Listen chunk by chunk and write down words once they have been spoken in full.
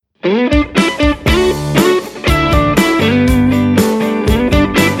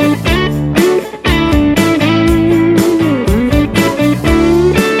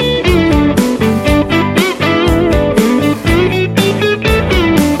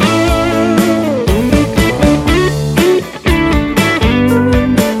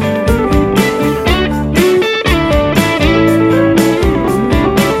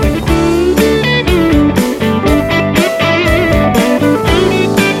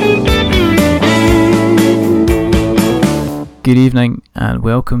Good evening and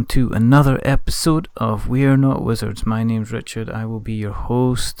welcome to another episode of We're Not Wizards. My name's Richard. I will be your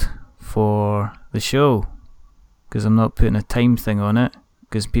host for the show because I'm not putting a time thing on it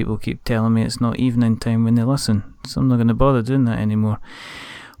because people keep telling me it's not evening time when they listen, so I'm not going to bother doing that anymore.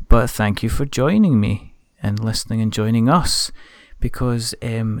 But thank you for joining me and listening and joining us, because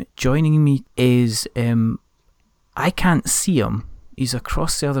joining me is I can't see him. He's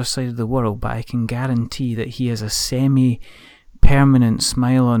across the other side of the world, but I can guarantee that he has a semi-permanent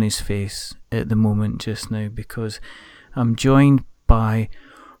smile on his face at the moment just now, because I'm joined by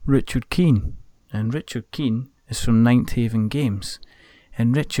Richard Keane. And Richard Keane is from Ninth Haven Games.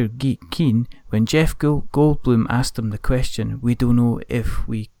 And Richard Keane, when Jeff Goldblum asked him the question, we don't know if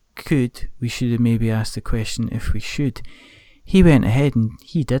we could, we should have maybe asked the question if we should, he went ahead and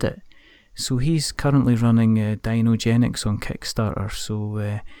he did it. So he's currently running Dinogenics on Kickstarter.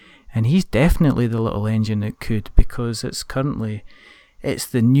 So and he's definitely the little engine that could, because it's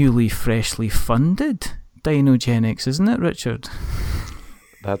the newly freshly funded Dinogenics, isn't it, Richard?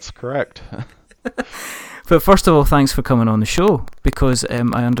 That's correct. But first of all, thanks for coming on the show, because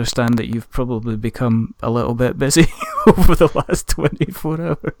I understand that you've probably become a little bit busy over the last 24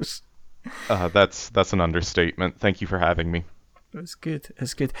 hours. That's an understatement. Thank you for having me. It's good.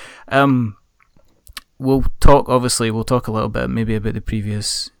 We'll talk a little bit maybe about the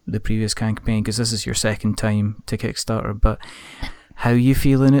previous campaign, because this is your second time to Kickstarter. But how are you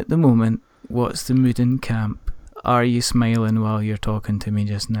feeling at the moment? What's the mood in camp? Are you smiling while you're talking to me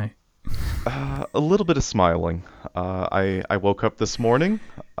just now? A little bit of smiling. I woke up this morning.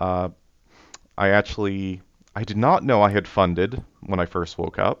 I did not know I had funded when I first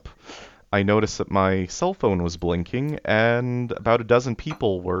woke up. I noticed that my cell phone was blinking, and about a dozen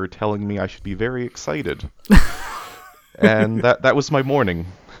people were telling me I should be very excited. And that was my morning.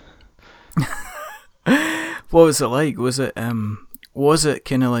 What was it like? Was it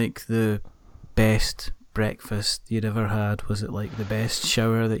kind of like the best breakfast you'd ever had? Was it like the best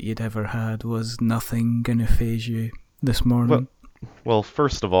shower that you'd ever had? Was nothing gonna faze you this morning? Well,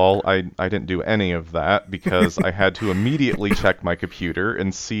 first of all, I didn't do any of that because I had to immediately check my computer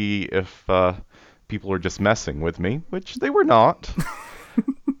and see if people were just messing with me, which they were not.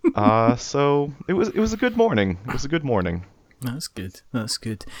 So it was a good morning. It was a good morning. That's good.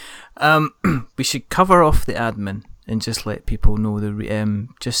 We should cover off the admin and just let people know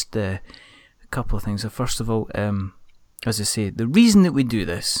a couple of things. So first of all, as I say, the reason that we do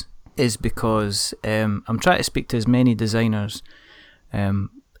this is because I'm trying to speak to as many designers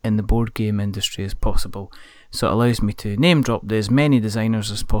in the board game industry as possible, so it allows me to name drop as many designers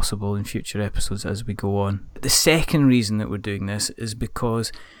as possible in future episodes as we go on. The second reason that we're doing this is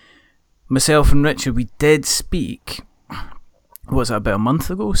because myself and Richard, we did speak, about a month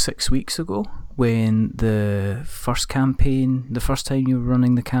ago, 6 weeks ago, when the first time you were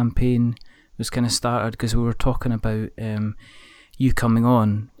running the campaign was kind of started, because we were talking about you coming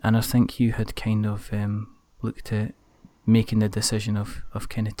on, and I think you had kind of looked at making the decision of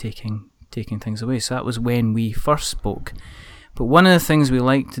kind of taking things away. So that was when we first spoke. But one of the things we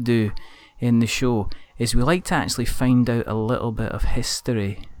like to do in the show is we like to actually find out a little bit of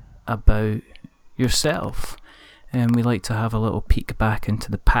history about yourself. And we like to have a little peek back into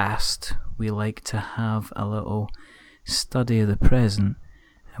the past. We like to have a little study of the present.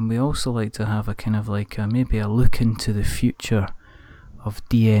 And we also like to have a kind of like maybe a look into the future of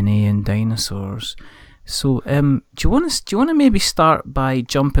DNA and dinosaurs. So, do you want to maybe start by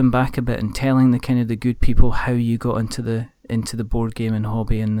jumping back a bit and telling the kind of the good people how you got into the board gaming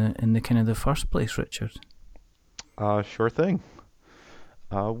hobby in the kind of the first place, Richard? Sure thing.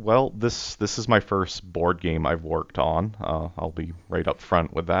 Well, this is my first board game I've worked on. I'll be right up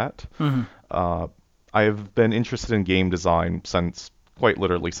front with that. Mm-hmm. I have been interested in game design quite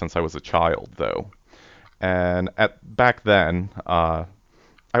literally since I was a child, though. And back then,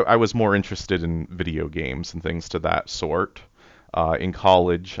 I was more interested in video games and things to that sort. In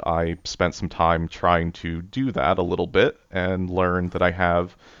college, I spent some time trying to do that a little bit and learned that I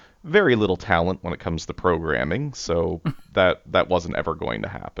have very little talent when it comes to programming, so that wasn't ever going to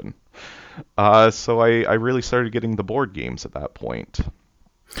happen. So I really started getting the board games at that point.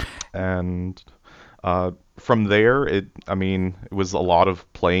 And from there, it was a lot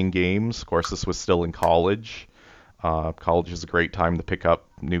of playing games. Of course, this was still in college. College is a great time to pick up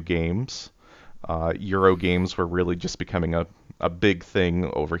new games. Euro games were really just becoming a big thing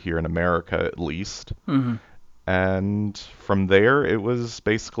over here in America, at least. Mm-hmm. And from there, it was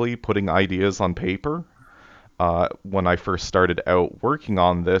basically putting ideas on paper. When I first started out working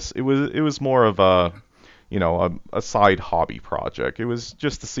on this, it was more of a side hobby project. It was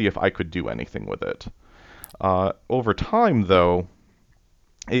just to see if I could do anything with it. Over time, though,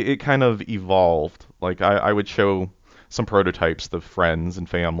 it kind of evolved. Like I would show some prototypes to friends and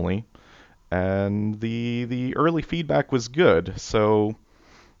family, and the early feedback was good. So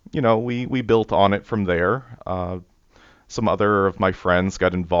we built on it from there. Some other of my friends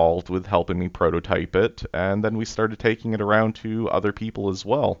got involved with helping me prototype it, and then we started taking it around to other people as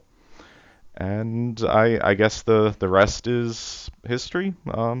well. And I guess the rest is history.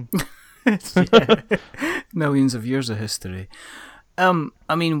 Yeah. Millions of years of history.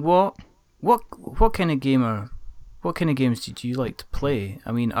 I mean, what kind of gamer, what kind of games did you like to play?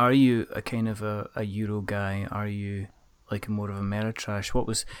 I mean, are you a kind of a Euro guy? Are you like more of a Ameritrash? What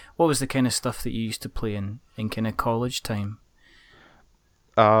was the kind of stuff that you used to play in kind of college time?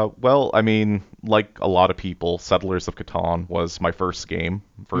 Well, I mean, like a lot of people, Settlers of Catan was my first game,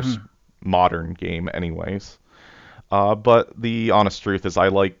 first Mhm. modern game, anyways. But the honest truth is, I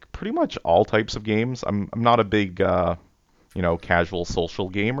like pretty much all types of games. I'm not a big casual social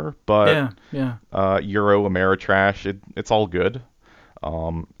gamer, but Yeah, yeah. Euro, Ameritrash, it's all good.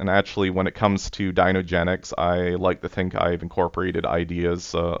 And actually, when it comes to Dynogenics, I like to think I've incorporated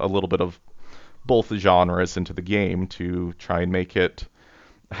ideas, a little bit of both the genres into the game to try and make it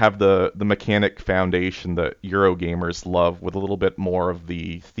have the mechanic foundation that Euro gamers love, with a little bit more of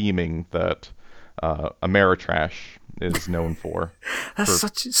the theming that Ameritrash is known for. That's For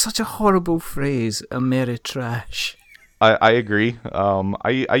such a horrible phrase, Ameritrash. I agree.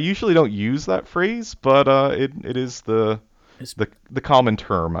 I usually don't use that phrase, but it is It's the common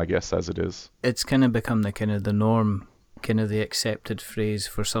term, I guess, as it is. it's kind of become the kind of the norm, kind of the accepted phrase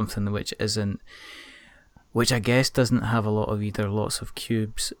for something which isn't, which I guess doesn't have a lot of either lots of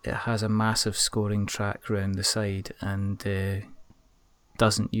cubes. It has a massive scoring track round the side and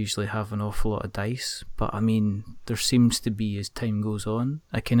doesn't usually have an awful lot of dice. But I mean, there seems to be, as time goes on,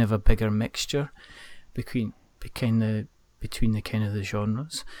 a kind of a bigger mixture between between the kind of the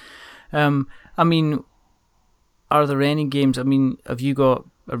genres. I mean, are there any games? I mean, have you got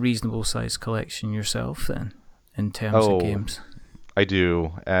a reasonable sized collection yourself then, in terms of Oh, games? I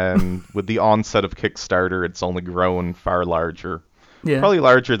do. And with the onset of Kickstarter, it's only grown far larger. Yeah. Probably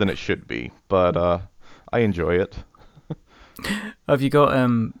larger than it should be, but I enjoy it. Have you got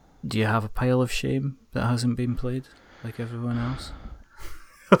Do you have a pile of shame that hasn't been played, like everyone else?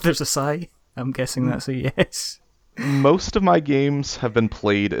 There's a sigh. I'm guessing that's a yes. Most of my games have been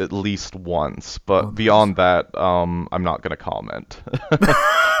played at least once, Oh, but nice. beyond that, I'm not going to comment.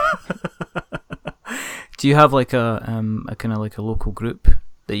 Do you have like a kind of like a local group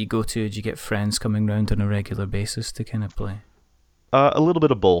that you go to? Do you get friends coming round on a regular basis to kind of play? A little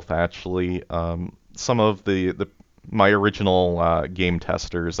bit of both, actually. Some of the my original game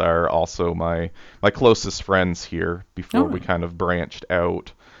testers are also my closest friends here before Oh, we right. kind of branched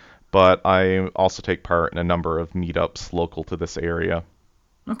out. But I also take part in a number of meetups local to this area.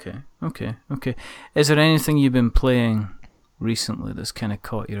 Okay, okay, okay. Is there anything you've been playing recently that's kind of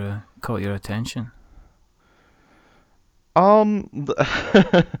caught your attention? Um,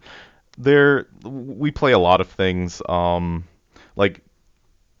 we play a lot of things. Like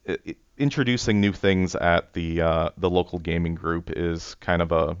introducing new things at the local gaming group is kind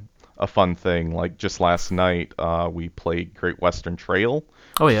of a fun thing. Like just last night, we played Great Western Trail,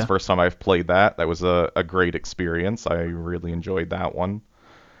 Oh which is yeah. the first time I've played that. That was a great experience. I really enjoyed that one.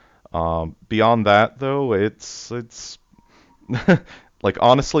 Beyond that, though, it's like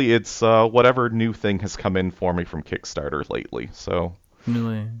honestly, it's whatever new thing has come in for me from Kickstarter lately. So,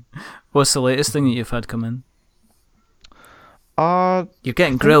 Really. What's the latest thing that you've had come in? You're I getting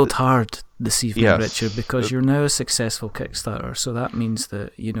think grilled hard this evening, Richard, yes, because you're now a successful Kickstarter. So that means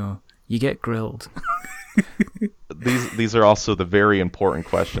that you get grilled. these are also the very important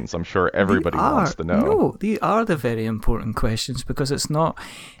questions. I'm sure They everybody wants are to know. no, they are the very important questions because it's not.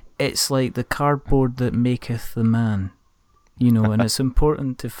 It's like the cardboard that maketh the man, and it's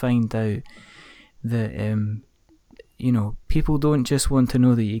important to find out that people don't just want to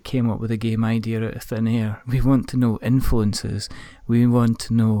know that you came up with a game idea out of thin air. We want to know influences. We want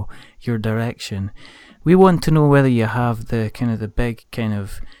to know your direction. We want to know whether you have the big kind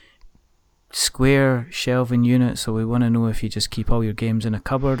of square shelving unit, so we want to know if you just keep all your games in a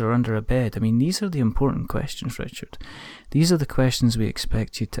cupboard or under a bed. I mean, these are the important questions, Richard. These are the questions we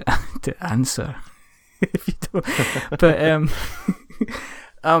expect you to to answer. If you don't, but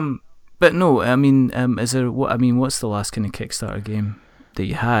but no, I mean, is there what? I mean, what's the last kind of Kickstarter game that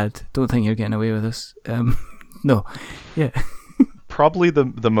you had? Don't think you're getting away with this. No, yeah, Probably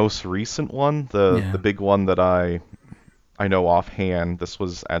the most recent one, the yeah. the big one that I know offhand. This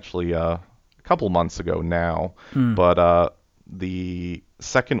was actually a couple months ago now, Hmm. but the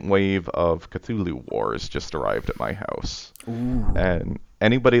second wave of Cthulhu Wars just arrived at my house. Ooh. And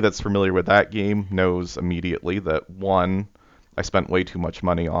anybody that's familiar with that game knows immediately that, one, I spent way too much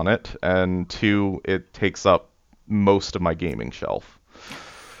money on it, and two, it takes up most of my gaming shelf.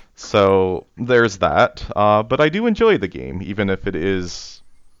 So there's that. But I do enjoy the game, even if it is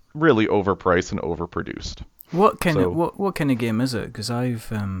really overpriced and overproduced. What kind of game is it? Because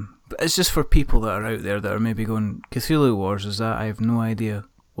it's just for people that are out there that are maybe going, Cthulhu Wars, is that? I have no idea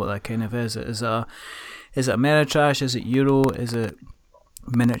what that kind of is. Is it Ameritrash? Is it Euro? Is it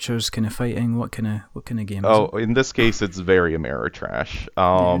miniatures kind of fighting? What kind of game is it? In this case, it's very Ameritrash.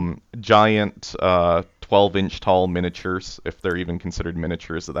 Giant 12-inch tall miniatures, if they're even considered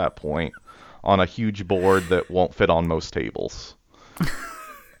miniatures at that point, on a huge board that won't fit on most tables.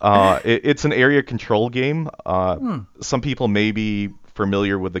 It's an area control game. Some people may be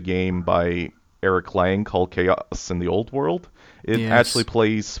familiar with the game by Eric Lang called Chaos in the Old World. It actually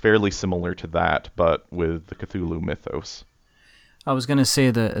plays fairly similar to that, but with the Cthulhu mythos. I was going to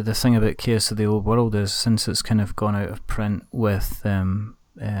say that the thing about Chaos of the Old World is, since it's kind of gone out of print with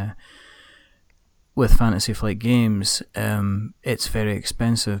Fantasy Flight Games, it's very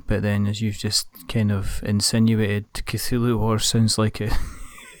expensive. But then, as you've just kind of insinuated, Cthulhu Wars sounds like it.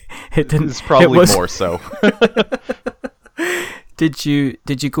 It didn't. It's probably more so. Did you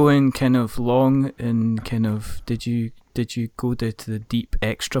go in kind of long and kind of did you go to the deep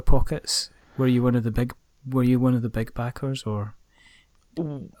extra pockets? Were you one of the big backers, or?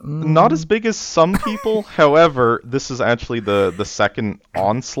 Not as big as some people. However, this is actually the second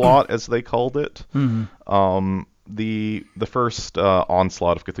onslaught, as they called it. Mm-hmm. The first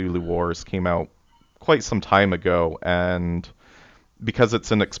onslaught of Cthulhu Wars came out quite some time ago, and because it's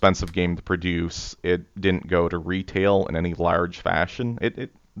an expensive game to produce, it didn't go to retail in any large fashion.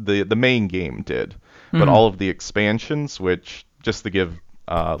 The main game did, but all of the expansions, which, just to give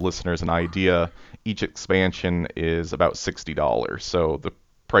listeners an idea, each expansion is about $60, so the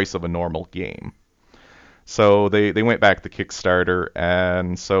price of a normal game. So they went back to Kickstarter,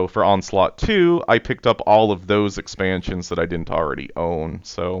 and so for Onslaught 2, I picked up all of those expansions that I didn't already own.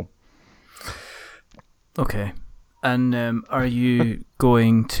 So okay. And are you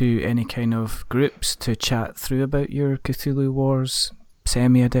going to any kind of groups to chat through about your Cthulhu Wars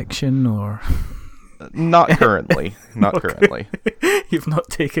semi-addiction, or? Not currently. Not currently. You've not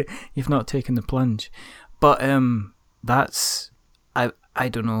taken the plunge, but that's I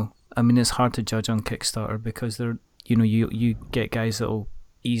don't know. I mean, it's hard to judge on Kickstarter because you get guys that'll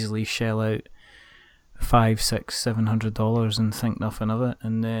easily shell out $500, $600, $700 and think nothing of it,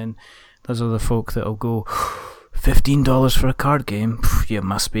 and then there's other folk that'll go $15 for a card game. You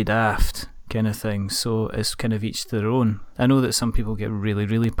must be daft, kind of thing. So it's kind of each to their own. I know that some people get really,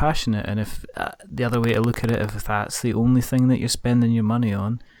 really passionate, and if the other way to look at it, if that's the only thing that you're spending your money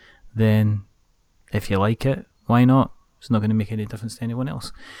on, then if you like it, why not? It's not going to make any difference to anyone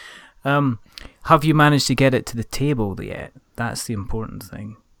else. Have you managed to get it to the table yet? That's the important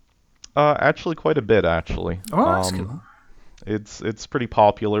thing. Actually, quite a bit, actually. Oh, that's cool. It's pretty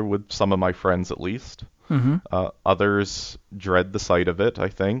popular with some of my friends, at least. Mm-hmm. Others dread the sight of it, I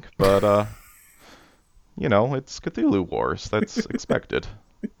think, but it's Cthulhu Wars. That's expected.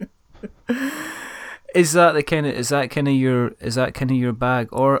 Is that kind of your bag?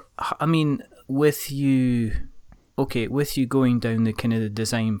 Or, I mean, with you going down the kind of the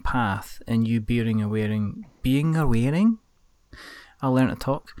design path, and you being aware, I'll learn to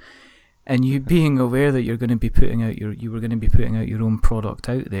talk, and you being aware that you were going to be putting out your own product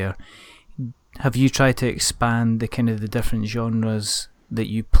out there. Have you tried to expand the kind of the different genres that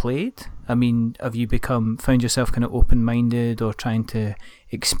you played? I mean, have you found yourself kind of open-minded, or trying to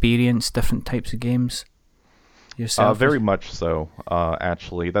experience different types of games yourself? Very much so,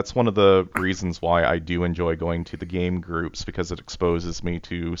 actually. That's one of the reasons why I do enjoy going to the game groups, because it exposes me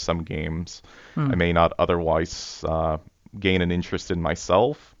to some games I may not otherwise gain an interest in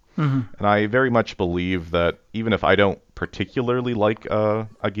myself. Mm-hmm. And I very much believe that even if I don't particularly like a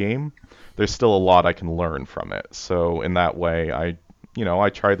game, there's still a lot I can learn from it. So in that way, I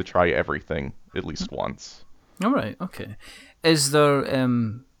try to try everything at least once. All right, okay. Is there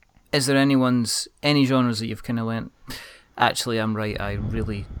any genres that you've kind of went, actually, I'm right, I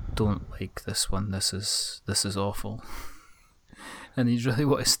really don't like this one. This is awful, and you really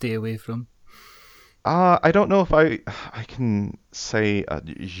want to stay away from? I don't know if I can say a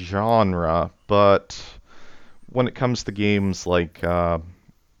genre, but when it comes to games like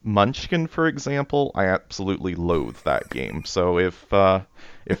Munchkin, for example, I absolutely loathe that game. So if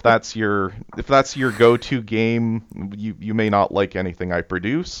that's your go-to game, you may not like anything I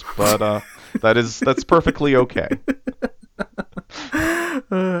produce, but that's perfectly okay.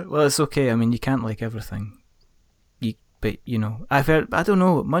 Well, it's okay. I mean, you can't like everything. But I've heard. I don't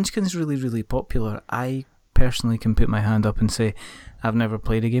know. Munchkin's really, really popular. I personally can put my hand up and say I've never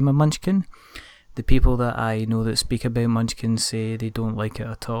played a game of Munchkin. The people that I know that speak about Munchkin say they don't like it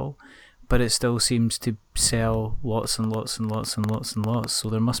at all, but it still seems to sell lots and lots and lots and lots and lots. So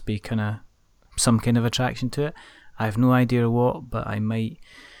there must be some kind of attraction to it. I have no idea what, but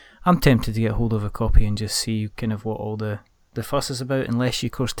I'm tempted to get hold of a copy and just see kind of what all the fuss is about, unless you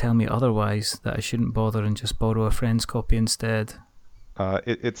of course tell me otherwise, that I shouldn't bother and just borrow a friend's copy instead.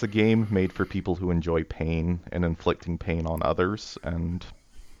 It's a game made for people who enjoy pain and inflicting pain on others, and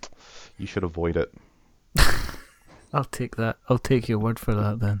you should avoid it. I'll take that. I'll take your word for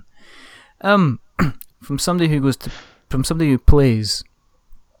that then. From somebody who plays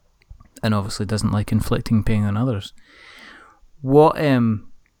and obviously doesn't like inflicting pain on others, what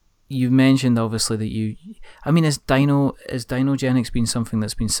you've mentioned obviously that has Dinogenics been something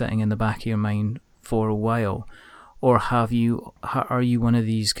that's been sitting in the back of your mind for a while, or are you one of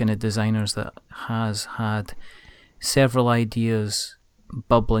these kind of designers that has had several ideas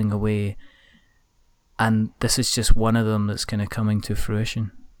bubbling away, and this is just one of them that's kind of coming to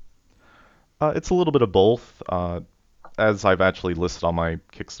fruition? It's a little bit of both. As I've actually listed on my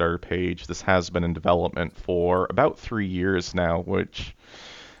Kickstarter page, this has been in development for about 3 years now, which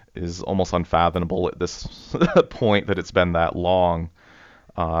is almost unfathomable at this point that it's been that long.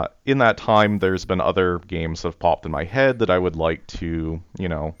 In that time, there's been other games that have popped in my head that I would like to,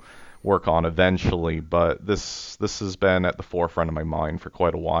 work on eventually, but this has been at the forefront of my mind for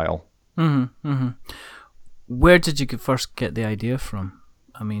quite a while. Mm-hmm, mm-hmm. Where did you first get the idea from?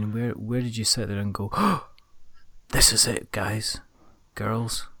 I mean, where did you sit there and go, oh, this is it, guys,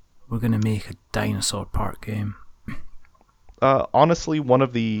 girls, we're going to make a dinosaur park game? Honestly, one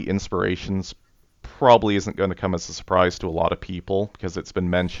of the inspirations probably isn't going to come as a surprise to a lot of people, because it's been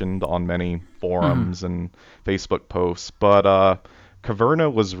mentioned on many forums and Facebook posts, but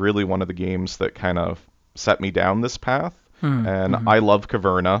Caverna was really one of the games that kind of set me down this path. And I love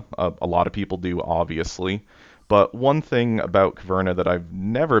Caverna. A lot of people do, obviously. But one thing about Caverna that I've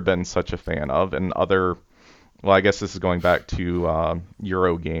never been such a fan of, and I guess this is going back to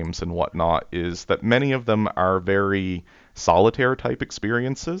Euro games and whatnot, is that many of them are very solitaire-type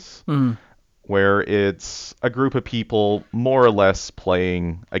experiences, where it's a group of people more or less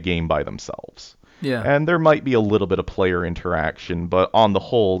playing a game by themselves. Yeah. And there might be a little bit of player interaction, but on the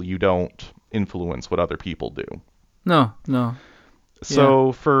whole, you don't influence what other people do. No.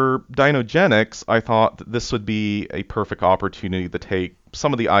 So for Dinogenics, I thought that this would be a perfect opportunity to take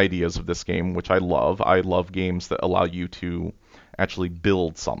some of the ideas of this game, which I love. I love games that allow you to actually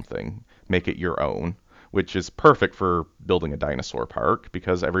build something, make it your own, which is perfect for building a dinosaur park,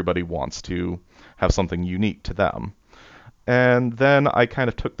 because everybody wants to have something unique to them. And then I kind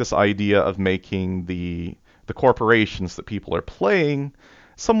of took this idea of making the corporations that people are playing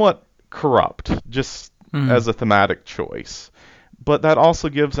somewhat corrupt, just as a thematic choice. But that also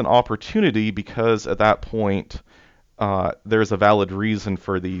gives an opportunity, because at that point, there's a valid reason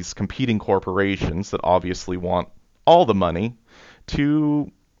for these competing corporations that obviously want all the money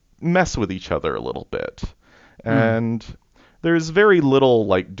to mess with each other a little bit. And there's very little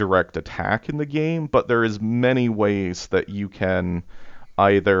direct attack in the game, but there is many ways that you can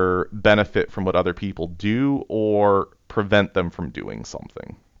either benefit from what other people do or prevent them from doing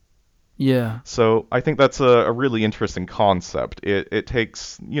something. Yeah. So I think that's a really interesting concept. It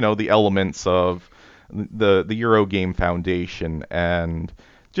takes, the elements of the Euro game foundation and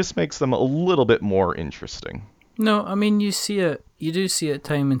just makes them a little bit more interesting. No, I mean, you do see it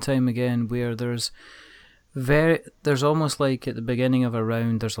time and time again, where there's almost like at the beginning of a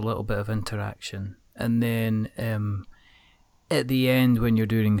round there's a little bit of interaction, and then at the end when you're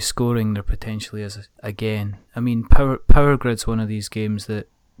doing scoring there potentially is again. I mean, Power Grid's one of these games that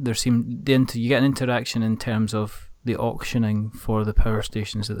you get an interaction in terms of the auctioning for the power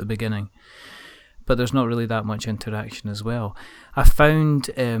stations at the beginning, but there's not really that much interaction as well. I found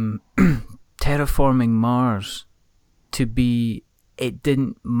Terraforming Mars to be, it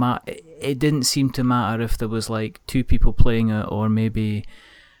didn't seem to matter if there was two people playing it or maybe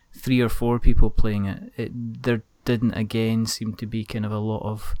 3 or 4 people playing it. There didn't again seem to be kind of a lot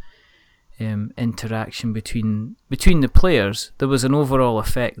of interaction between the players. There was an overall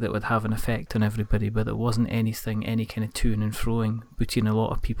effect that would have an effect on everybody, but there wasn't any kind of toing and froing between a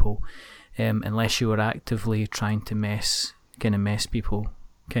lot of people, unless you were actively trying to mess people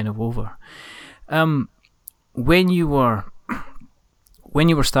kind of over. When you were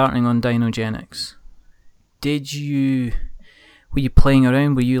starting on Dinogenics, were you playing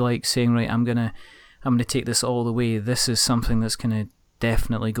around? Were you saying, right, I'm gonna I'm going to take this all the way. This is something that's kind of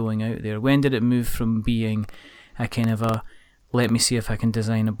definitely going out there. When did it move from being a kind of a let me see if I can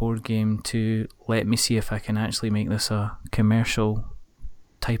design a board game to let me see if I can actually make this a commercial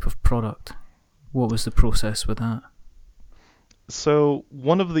type of product? What was the process with that? So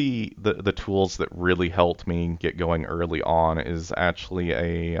one of the tools that really helped me get going early on is actually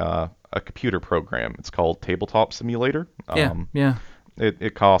a computer program. It's called Tabletop Simulator. Yeah.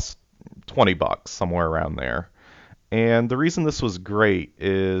 It costs $20, somewhere around there. And the reason this was great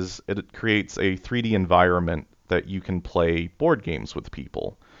is it creates a 3D environment that you can play board games with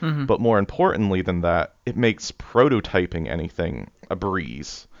people. Mm-hmm. But more importantly than that, it makes prototyping anything a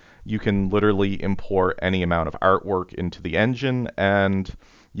breeze. You can literally import any amount of artwork into the engine, and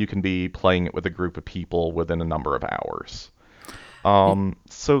you can be playing it with a group of people within a number of hours.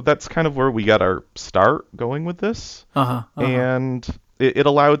 So that's kind of where we got our start going with this. And it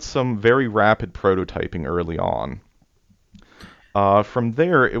allowed some very rapid prototyping early on. From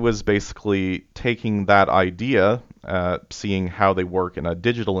there, it was basically taking that idea, seeing how they work in a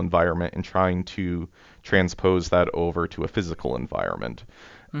digital environment, and trying to transpose that over to a physical environment.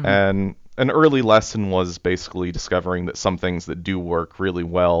 Mm-hmm. And an early lesson was basically discovering that some things that do work really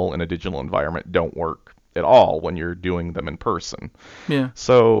well in a digital environment don't work at all when you're doing them in person. Yeah.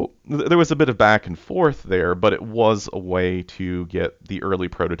 So there was a bit of back and forth there, but it was a way to get the early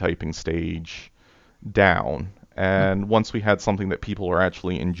prototyping stage down. And once we had something that people were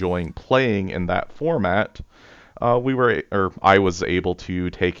actually enjoying playing in that format, I was able to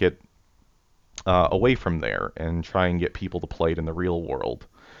take it away from there and try and get people to play it in the real world.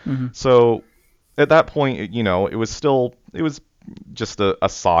 Mm-hmm. So at that point, it was just a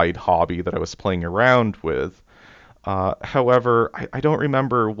side hobby that I was playing around with. However, I don't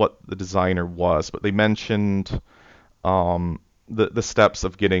remember what the designer was, but they mentioned the steps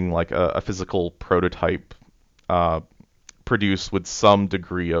of getting like a physical prototype produced with some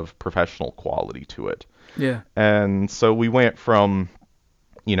degree of professional quality to it. Yeah. And so we went from,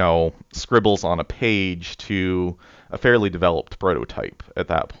 scribbles on a page to a fairly developed prototype at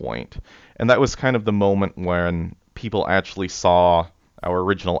that point. And that was kind of the moment when people actually saw our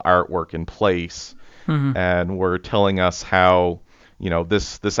original artwork in place, mm-hmm. and were telling us how,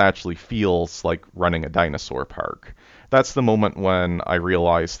 this actually feels like running a dinosaur park. That's the moment when I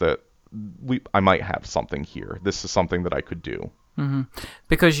realized that I might have something here. This is something that I could do. Mm-hmm.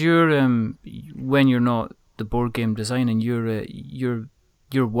 Because you're when you're not the board game designing,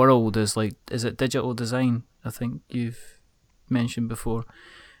 your world is it digital design? I think you've mentioned before.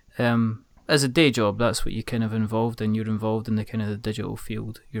 As a day job, that's what you kind of involved in. You're involved in the kind of the digital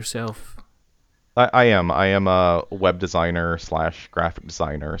field yourself. I am a web designer / graphic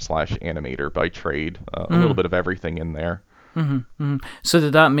designer / animator by trade. A little bit of everything in there. Mm-hmm, mm-hmm. So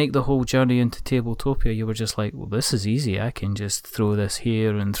did that make the whole journey into Tabletopia? You were just like, well, this is easy. I can just throw this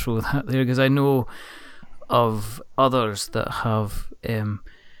here and throw that there. Because I know of others that have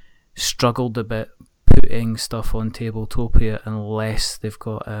struggled a bit putting stuff on Tabletopia unless they've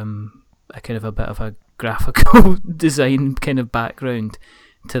got a kind of a bit of a graphical design kind of background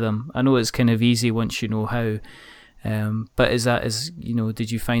to them. I know it's kind of easy once you know how. But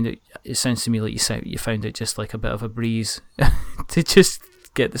did you find it? It sounds to me like you found it just like a bit of a breeze to just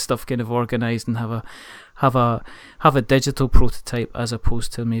get the stuff kind of organised and have a digital prototype as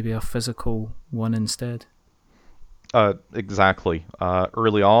opposed to maybe a physical one instead. Exactly.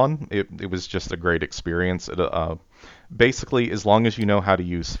 Early on, it was just a great experience. Basically, as long as you know how to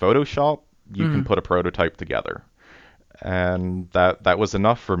use Photoshop, you can put a prototype together, and that was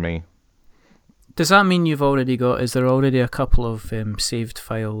enough for me. Does that mean is there already a couple of saved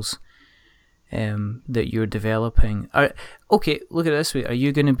files that you're developing? Okay, look at it this way. Are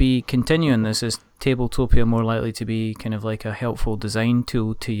you going to be continuing this? Is Tabletopia more likely to be kind of like a helpful design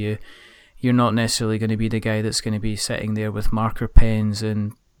tool to you? You're not necessarily going to be the guy that's going to be sitting there with marker pens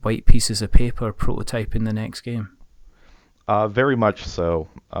and white pieces of paper prototyping the next game. Very much so.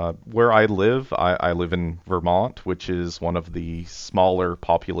 Where I live in Vermont, which is one of the smaller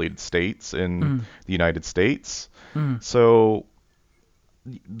populated states in the United States. So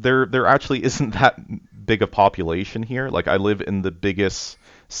there actually isn't that big a population here. Like, I live in the biggest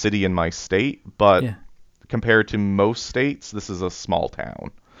city in my state, but compared to most states, this is a small town.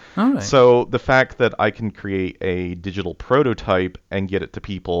 All right. So the fact that I can create a digital prototype and get it to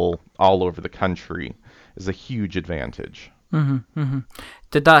people all over the country is a huge advantage.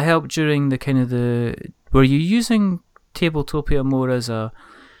 Did that help during the kind of were you using Tabletopia more as a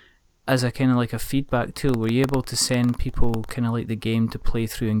kind of like a feedback tool? Were you able to send people kind of like the game to play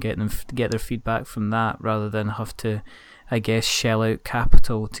through and get their feedback from that, rather than have to, I guess, shell out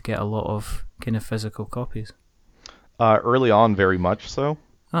capital to get a lot of kind of physical copies? Early on, very much so.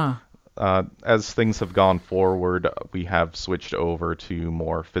 Ah, As things have gone forward, we have switched over to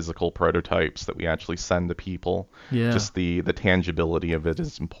more physical prototypes that we actually send to people. yeah. Just the tangibility of it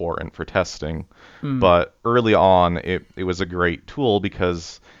is important for testing. Mm. But early on, it was a great tool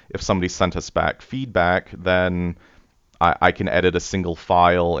because if somebody sent us back feedback, then I can edit a single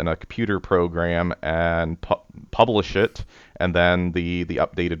file in a computer program and publish it, and then the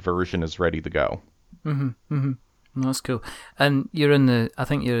updated version is ready to go. No, that's cool. And you're in the. I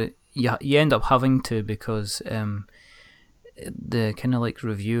think you end up having to because the kind of like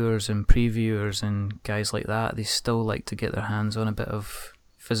reviewers and previewers and guys like that, they still like to get their hands on a bit of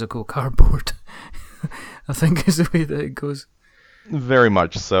physical cardboard. I think is the way that it goes. Very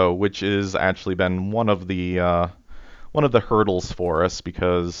much so, which has actually been one of the hurdles for us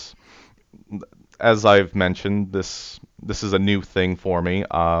because, as I've mentioned, this is a new thing for me.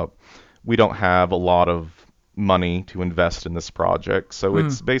 We don't have a lot of money to invest in this project, so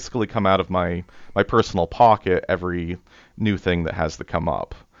it's basically come out of my personal pocket every new thing that has to come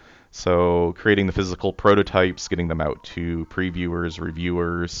up. So creating the physical prototypes, getting them out to previewers,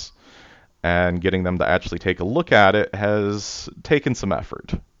 reviewers, and getting them to actually take a look at it has taken some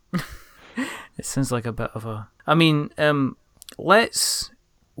effort. It sounds like a bit of a. I mean,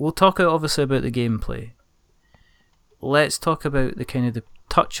 we'll talk obviously about the gameplay. Let's talk about the kind of the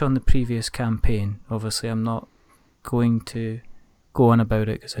touch on the previous campaign. Obviously, I'm not going to go on about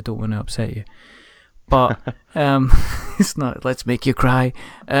it because I don't want to upset you. But it's not. Let's make you cry.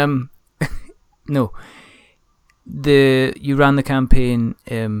 No, you ran the campaign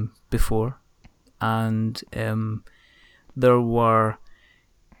before, and there were.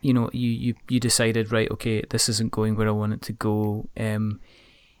 You know, you decided, right, okay, this isn't going where I want it to go.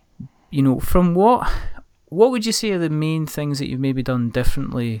 You know, from what would you say are the main things that you've maybe done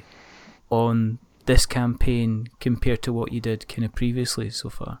differently on this campaign compared to what you did kind of previously so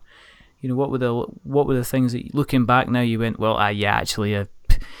far? You know, what were the things that, looking back now, you went, well, yeah,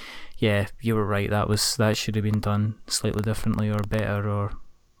 you were right. That should have been done slightly differently or better, or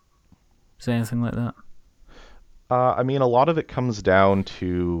is there anything like that? I mean, a lot of it comes down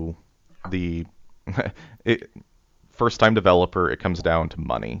to the first-time developer. It comes down to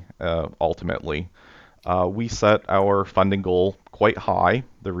money, ultimately. We set our funding goal quite high.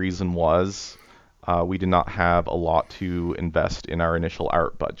 The reason was we did not have a lot to invest in our initial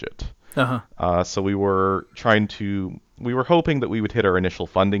art budget. So we were hoping that we would hit our initial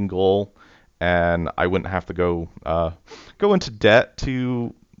funding goal, and I wouldn't have to go into debt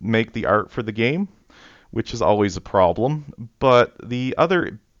to make the art for the game, which is always a problem. But the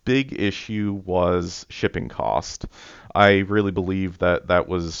other big issue was shipping cost. I really believe that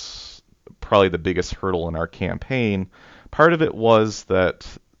was probably the biggest hurdle in our campaign. Part of it was that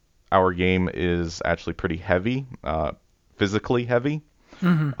our game is actually pretty heavy, physically heavy.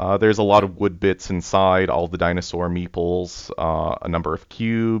 There's a lot of wood bits inside, all the dinosaur meeples, a number of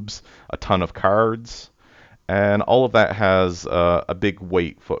cubes, a ton of cards. And all of that has a big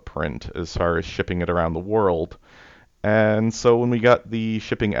weight footprint as far as shipping it around the world. And so when we got the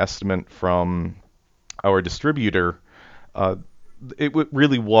shipping estimate from our distributor, it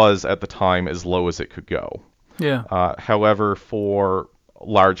really was at the time as low as it could go. Yeah. However, for a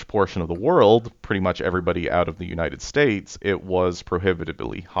large portion of the world, pretty much everybody out of the United States, it was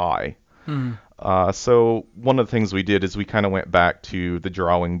prohibitively high. So one of the things we did is we kind of went back to the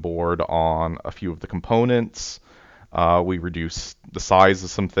drawing board on a few of the components. We reduced the size of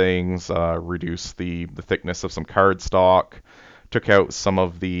some things, reduced the thickness of some cardstock, took out some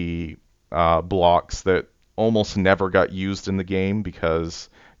of the blocks that almost never got used in the game because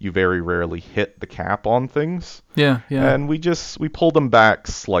you very rarely hit the cap on things. Yeah. And we pulled them back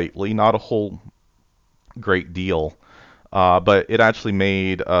slightly, not a whole great deal. But it actually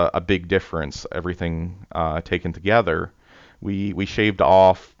made a big difference, everything taken together. We shaved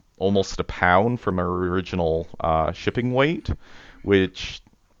off almost a pound from our original shipping weight, which,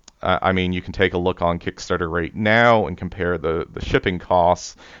 I mean, you can take a look on Kickstarter right now and compare the shipping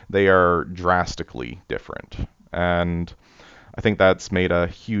costs. They are drastically different. And I think that's made a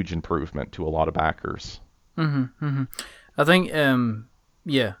huge improvement to a lot of backers. I think,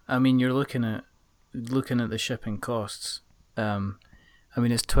 yeah, I mean, you're looking at the shipping costs. I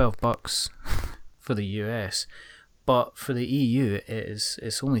mean, it's $12 for the US, but for the EU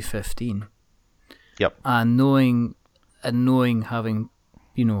it's only 15. Yep. And knowing having,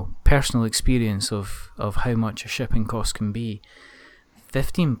 you know, personal experience of how much a shipping cost can be,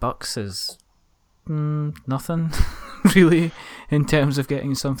 $15 is nothing really in terms of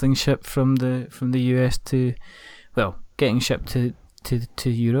getting something shipped from the US to, well, getting shipped to to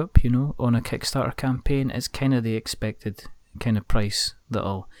Europe, on a Kickstarter campaign. It's kind of the expected kind of price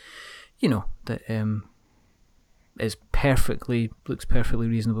that'll, that looks perfectly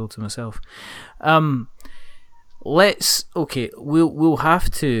reasonable to myself. We'll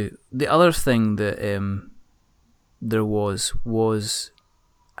have to. The other thing that there was,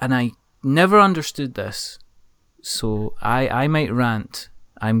 and I never understood this, so I might rant.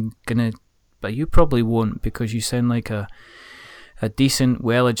 I'm gonna, but you probably won't, because you sound like a decent,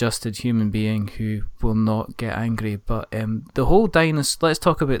 well-adjusted human being who will not get angry. But the whole dinosaur. Let's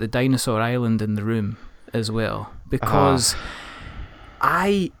talk about the dinosaur island in the room as well, because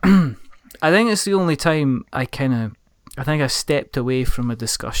I think it's the only time I think I stepped away from a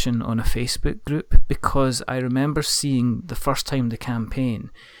discussion on a Facebook group, because I remember seeing the first time the campaign,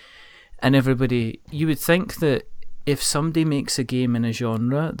 and everybody. You would think that if somebody makes a game in a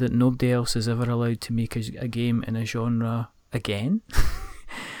genre, that nobody else is ever allowed to make a game in a genre again.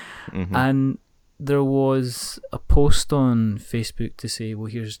 Mm-hmm. And there was a post on Facebook to say, well,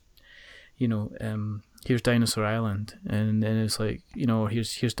 here's Dinosaur Island, and then it's like,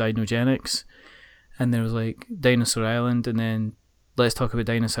 here's Dinogenics, and there was like Dinosaur Island, and then let's talk about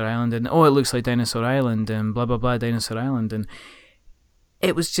Dinosaur Island, and it looks like Dinosaur Island, and blah blah blah, Dinosaur Island, and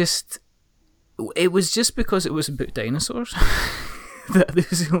it was just because it was about dinosaurs. That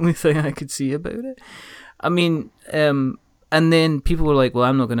was the only thing I could see about it. I mean, and then people were like, well,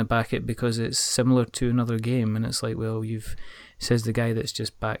 I'm not going to back it because it's similar to another game. And it's like, well, says the guy that's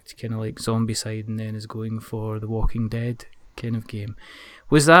just backed kind of like Zombicide and then is going for the Walking Dead kind of game.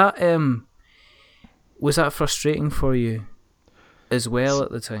 Was that frustrating for you as well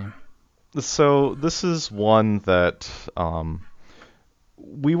at the time? So this is one that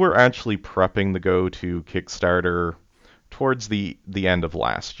we were actually prepping to go to Kickstarter towards the end of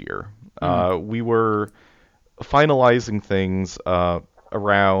last year. We were finalizing things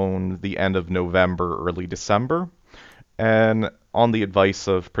around the end of November, early December, and on the advice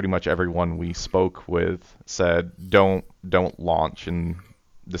of pretty much everyone we spoke with, said don't launch in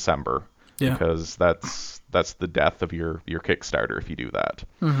December, because that's the death of your Kickstarter if you do that.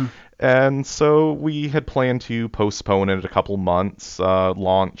 Mm-hmm. And so we had planned to postpone it a couple months,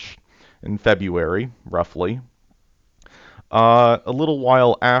 launch in February roughly. A little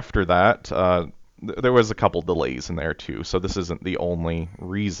while after that, there was a couple delays in there too, so this isn't the only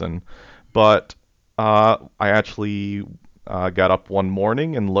reason. But I actually got up one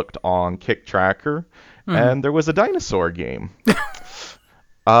morning and looked on KickTracker, and there was a dinosaur game.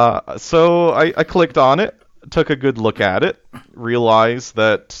 So I clicked on it, took a good look at it, realized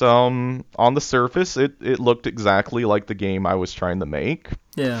that on the surface it looked exactly like the game I was trying to make.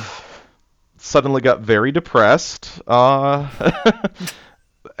 Yeah. Suddenly got very depressed,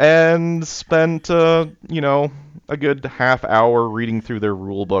 and spent a good half hour reading through their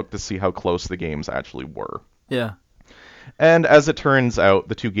rule book to see how close the games actually were. Yeah. And as it turns out,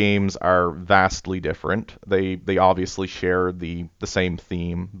 the two games are vastly different. They obviously share the same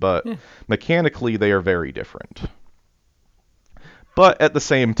theme, but mechanically they are very different. But at the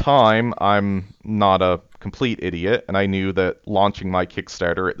same time, I'm not a complete idiot, and I knew that launching my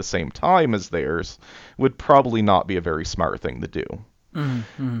Kickstarter at the same time as theirs would probably not be a very smart thing to do.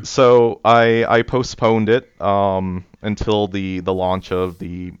 Mm-hmm. So I postponed it until the launch of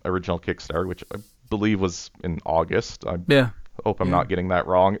the original Kickstarter, which I believe was in August. I hope I'm not getting that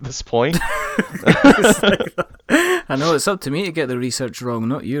wrong at this point. I know, it's up to me to get the research wrong,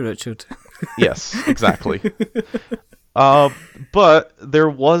 not you, Richard. Yes, exactly. But there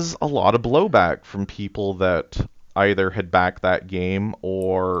was a lot of blowback from people that either had backed that game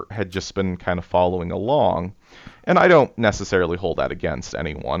or had just been kind of following along. And I don't necessarily hold that against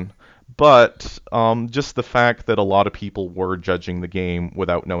anyone. But just the fact that a lot of people were judging the game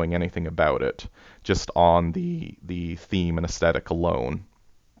without knowing anything about it, just on the theme and aesthetic alone.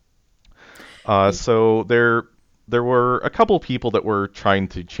 So there were a couple people that were trying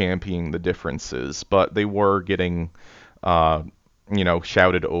to champion the differences, but they were getting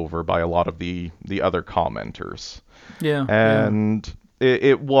shouted over by a lot of the other commenters. Yeah. And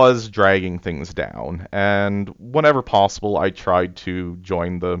it was dragging things down. And whenever possible, I tried to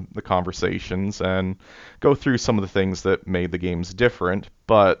join the conversations and go through some of the things that made the games different.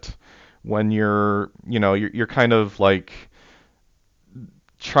 But when you're kind of like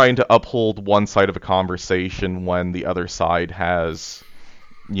trying to uphold one side of a conversation when the other side has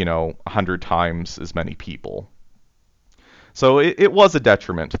 100 times as many people. So it was a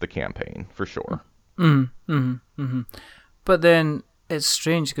detriment to the campaign, for sure. But then it's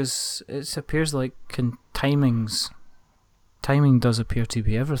strange because it appears like timing does appear to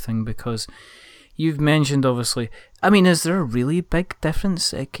be everything, because you've mentioned, obviously, I mean, is there a really big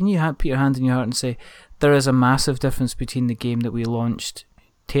difference? Can you put your hand in your heart and say there is a massive difference between the game that we launched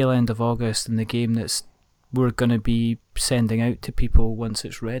tail end of August and the game that's we're going to be sending out to people once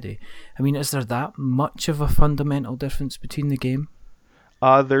it's ready? I mean, is there that much of a fundamental difference between the game?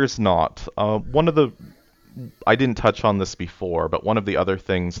 There's not. I didn't touch on this before, but one of the other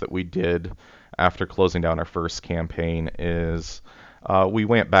things that we did after closing down our first campaign is we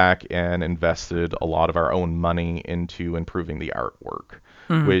went back and invested a lot of our own money into improving the artwork,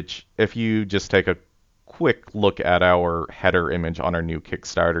 which if you just take a quick look at our header image on our new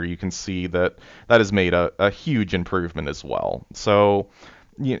Kickstarter, you can see that has made a huge improvement as well. So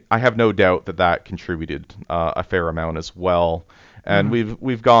I have no doubt that contributed a fair amount as well. And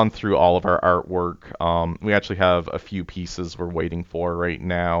we've gone through all of our artwork. We actually have a few pieces we're waiting for right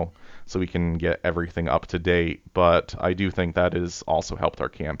now, so we can get everything up to date. But I do think that has also helped our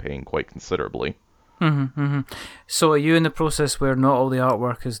campaign quite considerably. So are you in the process where not all the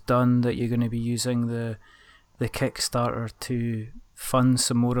artwork is done, that you're going to be using the Kickstarter to fund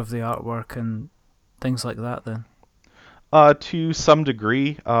some more of the artwork and things like that then? To some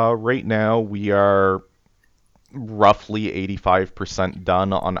degree. Right now we are roughly 85%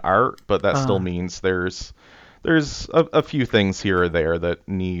 done on art, but that still means there's a few things here or there that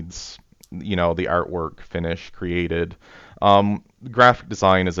needs the artwork finished, created. Graphic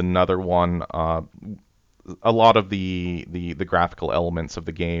design is another one. A lot of the graphical elements of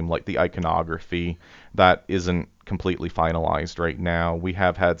the game, like the iconography, that isn't completely finalized right now. We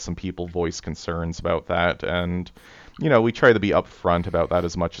have had some people voice concerns about that, and we try to be upfront about that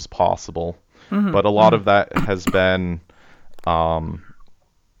as much as possible. But a lot of that has been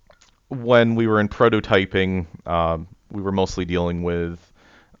when we were in prototyping, we were mostly dealing with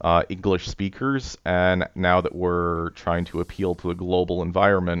English speakers, and now that we're trying to appeal to a global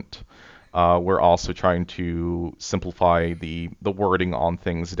environment, we're also trying to simplify the wording on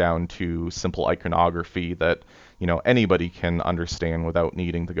things down to simple iconography that anybody can understand without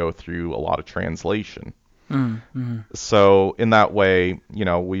needing to go through a lot of translation. So in that way,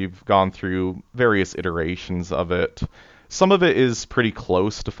 we've gone through various iterations of it. Some of it is pretty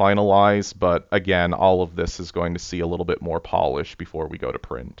close to finalize, but again, all of this is going to see a little bit more polish before we go to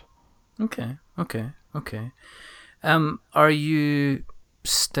print. Okay. Are you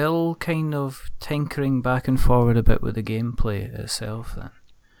still kind of tinkering back and forward a bit with the gameplay itself then?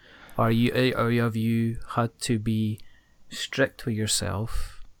 Have you had to be strict with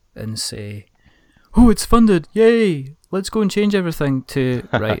yourself and say, oh, it's funded, yay, let's go and change everything, to,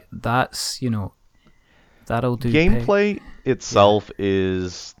 right, that's, that'll do. Gameplay itself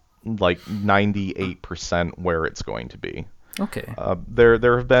is like 98% where it's going to be. Okay.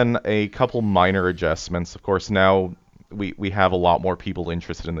 There have been a couple minor adjustments. Of course, now we have a lot more people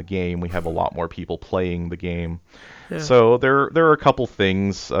interested in the game. We have a lot more people playing the game. Yeah. So there are a couple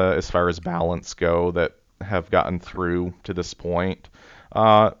things as far as balance go that have gotten through to this point.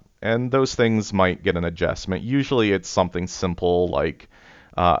 And those things might get an adjustment. Usually it's something simple like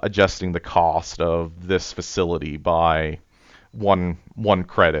adjusting the cost of this facility by one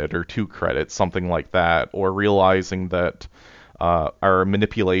credit or 2 credits, something like that, or realizing that our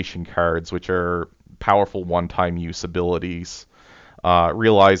manipulation cards, which are powerful one-time use abilities,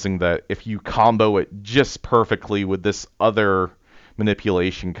 realizing that if you combo it just perfectly with this other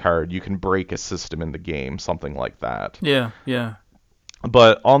manipulation card, you can break a system in the game, something like that. Yeah.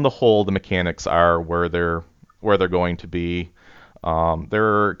 But on the whole, the mechanics are where they're going to be. There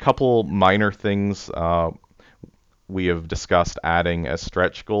are a couple minor things we have discussed adding as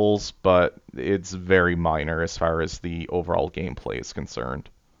stretch goals, but it's very minor as far as the overall gameplay is concerned.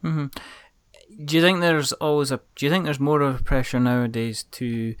 Do you think there's more of a pressure nowadays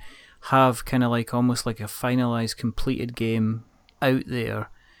to have kind of like almost like a finalized, completed game out there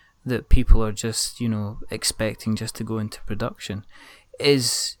that people are just expecting just to go into production?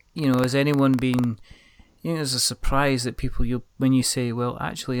 Has anyone been, there's a surprise that people, when you say, well,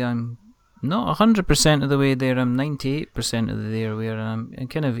 actually I'm not 100% of the way there, I'm 98% of the way there, and I'm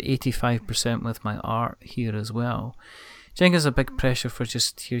kind of 85% with my art here as well. Do you think there's a big pressure for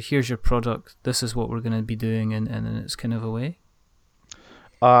just, here's your product, this is what we're going to be doing, and it's kind of a way?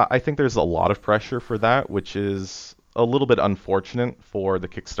 I think there's a lot of pressure for that, which is a little bit unfortunate for the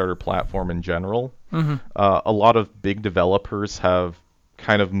Kickstarter platform in general. A lot of big developers have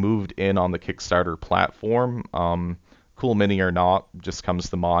kind of moved in on the Kickstarter platform. Cool Mini or Not just comes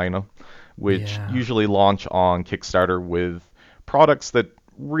to mind, which usually launch on Kickstarter with products that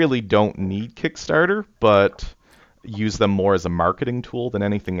really don't need Kickstarter, but use them more as a marketing tool than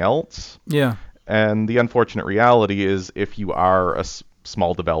anything else. Yeah. And the unfortunate reality is if you are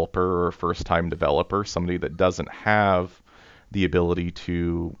small developer or a first-time developer, somebody that doesn't have the ability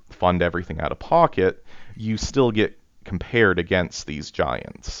to fund everything out of pocket, you still get compared against these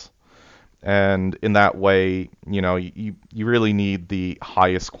giants. And in that way, you really need the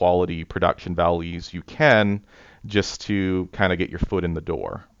highest quality production values you can just to kind of get your foot in the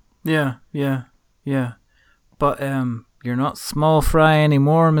door. Yeah. But you're not small fry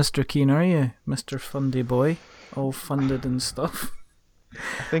anymore, Mr. Keen, are you, Mr. Fundy Boy? All funded and stuff.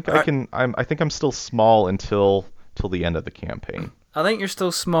 I think I think I'm still small until the end of the campaign. I think you're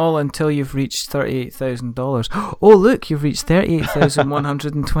still small until you've reached $38,000. Oh, look, you've reached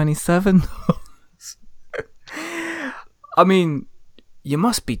 $38,127. I mean, you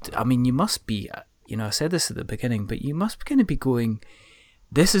must be. I said this at the beginning, but you must kind of be going,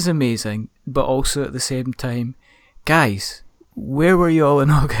 this is amazing, but also at the same time, guys, where were you all in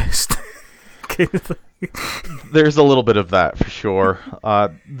August? There's a little bit of that for sure.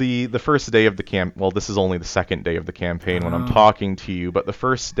 The first day of the well, this is only the second day of the campaign when I'm talking to you, but the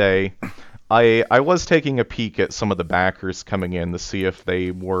first day, I was taking a peek at some of the backers coming in to see if they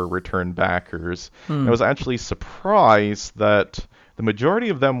were return backers. I was actually surprised that the majority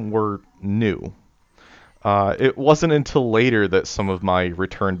of them were new. It wasn't until later that some of my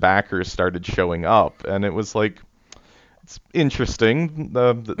return backers started showing up, and it was like, it's interesting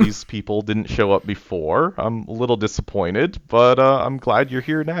that these people didn't show up before. I'm a little disappointed, but I'm glad you're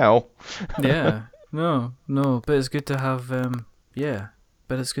here now. Yeah, no, but it's good to have,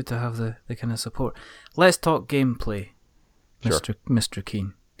 but it's good to have the kind of support. Let's talk gameplay, Sure. Mr.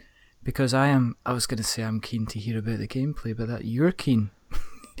 Keen, because I was going to say I'm keen to hear about the gameplay, but that you're keen.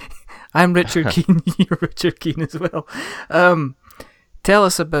 I'm Richard Keen. You're Richard Keen as well. Tell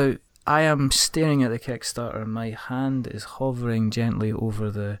us about. I am staring at the Kickstarter. My hand is hovering gently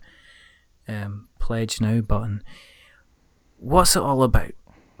over the Pledge Now button. What's it all about?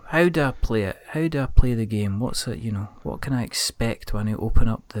 How do I play it? How do I play the game? What's it? What can I expect when I open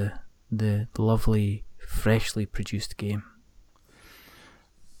up the lovely, freshly produced game?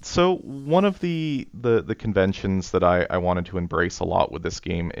 So one of the conventions that I wanted to embrace a lot with this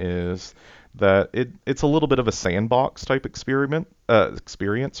game is that it's a little bit of a sandbox type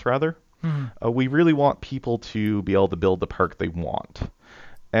experience rather. Mm-hmm. We really want people to be able to build the park they want.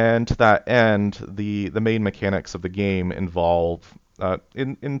 And to that end, the main mechanics of the game involve,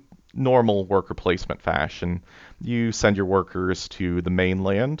 in normal worker placement fashion, you send your workers to the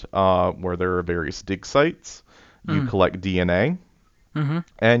mainland, where there are various dig sites. You collect DNA,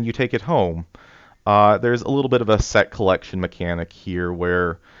 and you take it home. There's a little bit of a set collection mechanic here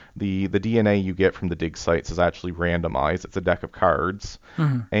where the DNA you get from the dig sites is actually randomized. It's a deck of cards,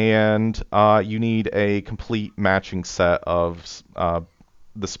 and you need a complete matching set of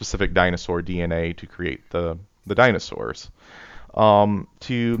the specific dinosaur DNA to create the dinosaurs.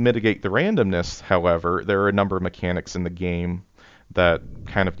 To mitigate the randomness, however, there are a number of mechanics in the game that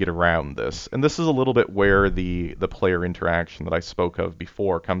kind of get around this. And this is a little bit where the player interaction that I spoke of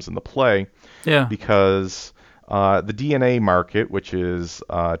before comes into play. Yeah. Because the DNA market, which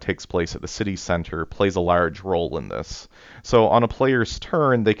takes place at the city center, plays a large role in this. So on a player's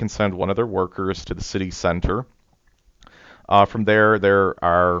turn, they can send one of their workers to the city center. From there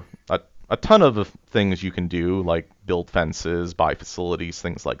are a ton of things you can do, like build fences, buy facilities,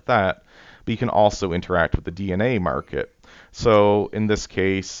 things like that. But you can also interact with the DNA market. So in this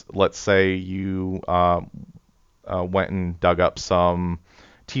case, let's say you went and dug up some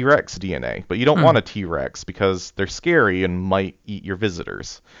T-Rex DNA, but you don't want a T-Rex because they're scary and might eat your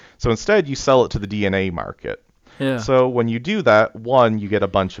visitors. So instead, you sell it to the DNA market. Yeah. So when you do that, one, you get a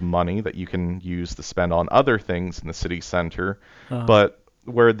bunch of money that you can use to spend on other things in the city center. But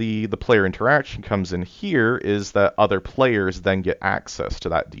where the player interaction comes in here is that other players then get access to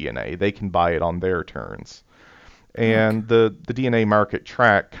that DNA. They can buy it on their turns. And the DNA market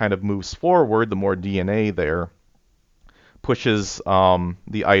track kind of moves forward. The more DNA there pushes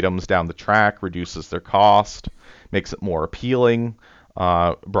the items down the track, reduces their cost, makes it more appealing.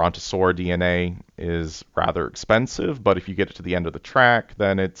 Brontosaur DNA is rather expensive, but if you get it to the end of the track,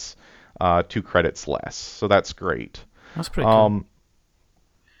 then it's 2 credits less. So that's great. That's pretty cool.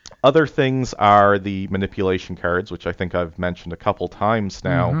 Other things are the manipulation cards, which I think I've mentioned a couple times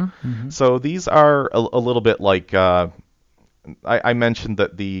now. So these are a little bit like I mentioned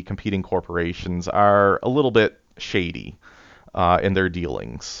that the competing corporations are a little bit shady in their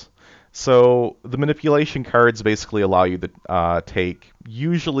dealings. So the manipulation cards basically allow you to take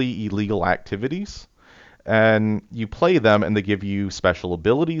usually illegal activities, and you play them, and they give you special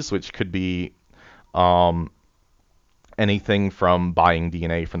abilities, which could be anything from buying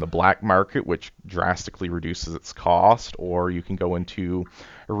DNA from the black market, which drastically reduces its cost, or you can go into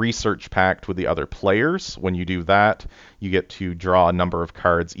a research pact with the other players. When you do that, you get to draw a number of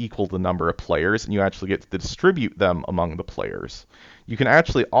cards equal to the number of players, and you actually get to distribute them among the players. You can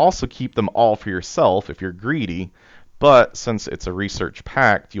actually also keep them all for yourself if you're greedy, but since it's a research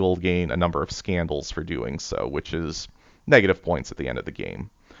pact, you'll gain a number of scandals for doing so, which is negative points at the end of the game.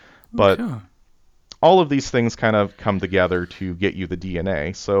 But Okay. all of these things kind of come together to get you the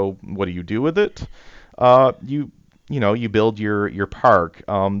DNA. So what do you do with it? You build your park.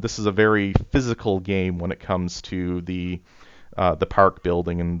 This is a very physical game when it comes to the park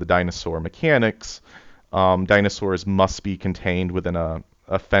building and the dinosaur mechanics. Dinosaurs must be contained within a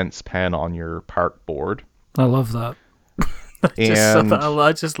fence pen on your park board. I love that. And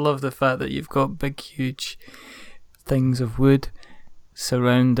I just love the fact that you've got big, huge things of wood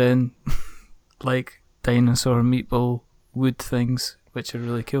surrounding like dinosaur meatball wood things, which are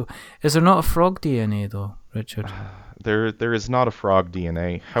really cool. Is there not a frog DNA though, Richard? there is not a frog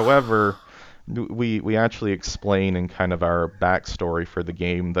DNA. However, we actually explain in kind of our backstory for the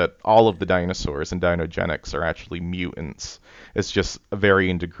game that all of the dinosaurs in Dinogenics are actually mutants. It's just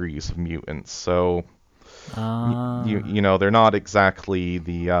varying degrees of mutants. So they're not exactly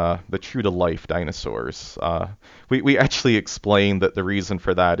the true to life dinosaurs. We actually explain that the reason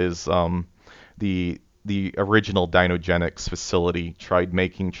for that is the original Dinogenics facility tried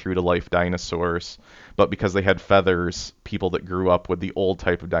making true to life dinosaurs, but because they had feathers, people that grew up with the old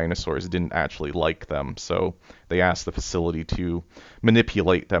type of dinosaurs didn't actually like them. So they asked the facility to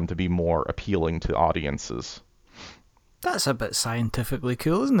manipulate them to be more appealing to audiences. That's a bit scientifically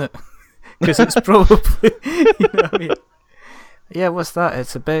cool, isn't it? Because it's probably, what I mean? Yeah, what's that?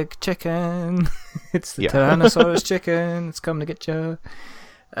 It's a big chicken. It's the Tyrannosaurus chicken. It's coming to get you.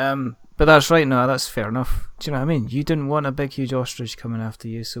 But that's right, no, that's fair enough. Do you know what I mean? You didn't want a big, huge ostrich coming after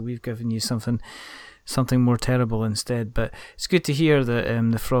you, so we've given you something more terrible instead. But it's good to hear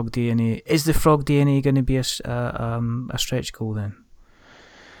that the frog DNA... Is the frog DNA going to be a stretch goal then?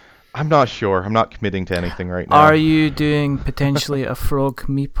 I'm not sure. I'm not committing to anything right now. Are you doing potentially a frog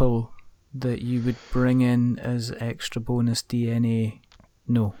meeple that you would bring in as extra bonus DNA?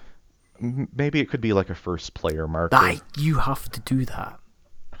 No. Maybe it could be like a first player marker. You have to do that.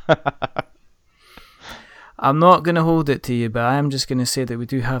 I'm not going to hold it to you, but I am just going to say that we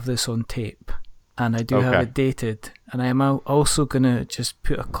do have this on tape, and I do have it dated, and I am also going to just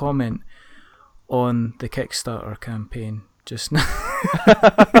put a comment on the Kickstarter campaign just now.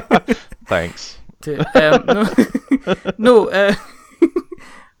 Thanks.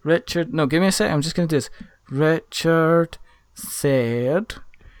 Richard, no, give me a sec. I'm just going to do this. Richard said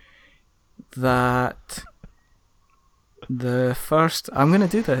that the first... I'm going to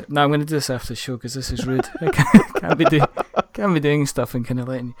do that. No, I'm going to do this after the show because this is rude. I can't be doing stuff and kind of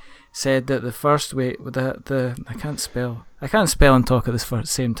letting... Said that the first way... I can't spell. I can't spell and talk at the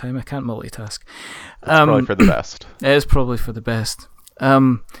same time. I can't multitask. It's probably for the best. It is probably for the best.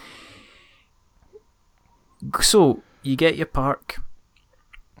 So, you get your park.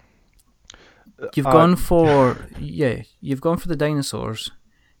 You've gone for the dinosaurs.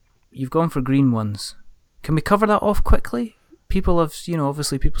 You've gone for green ones. Can we cover that off quickly? People have,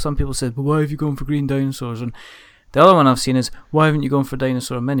 some people said, well, why have you gone for green dinosaurs? And the other one I've seen is, why haven't you gone for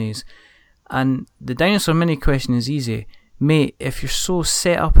dinosaur minis? And the dinosaur mini question is easy. Mate, if you're so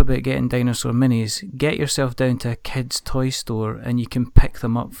set up about getting dinosaur minis, get yourself down to a kid's toy store and you can pick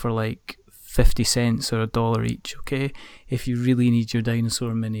them up for like 50 cents or $1 each, okay? If you really need your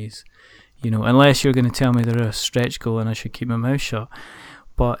dinosaur minis. Unless you're going to tell me they're a stretch goal and I should keep my mouth shut.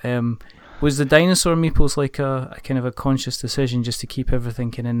 But was the dinosaur meeples like a kind of a conscious decision just to keep everything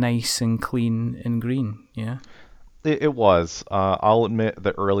kind of nice and clean and green? Yeah. It was. I'll admit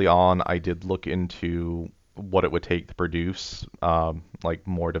that early on I did look into what it would take to produce like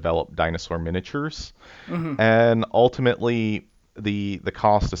more developed dinosaur miniatures, and ultimately the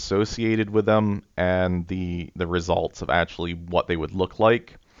cost associated with them and the results of actually what they would look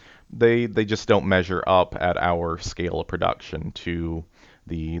like, they just don't measure up at our scale of production to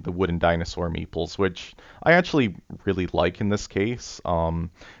the wooden dinosaur meeples, which I actually really like in this case.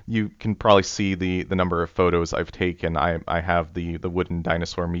 You can probably see the number of photos I've taken. I have the wooden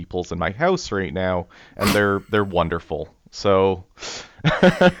dinosaur meeples in my house right now, and they're wonderful. So,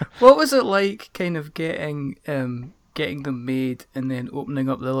 what was it like, kind of getting them made and then opening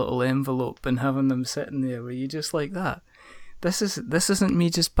up the little envelope and having them sitting there? Were you just like that? This isn't me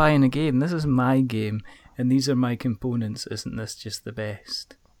just buying a game. This is my game, and these are my components. Isn't this just the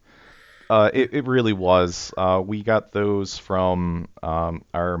best? It really was. We got those from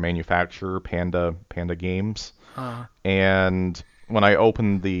our manufacturer, Panda Games. Uh, And when I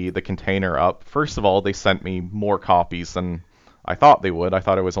opened the container up, first of all, they sent me more copies than I thought they would. I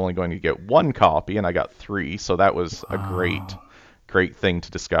thought I was only going to get one copy, and I got three, so that was a great thing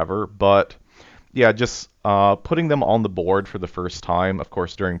to discover. But yeah, just putting them on the board for the first time. Of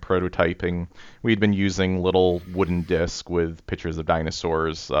course, during prototyping, we'd been using little wooden disc with pictures of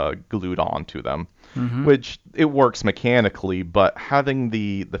dinosaurs glued onto them, which it works mechanically, but having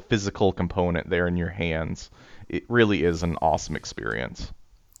the physical component there in your hands, it really is an awesome experience.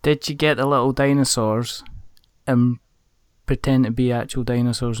 Did you get the little dinosaurs and pretend to be actual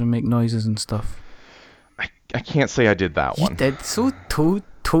dinosaurs and make noises and stuff? I can't say I did that one. You did, so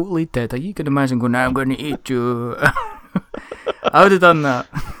totally did. You can imagine going, I'm going to eat you. I would have done that.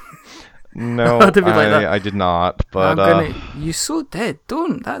 No, I did not. But you so did.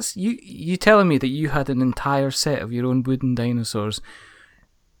 Don't. That's you telling me that you had an entire set of your own wooden dinosaurs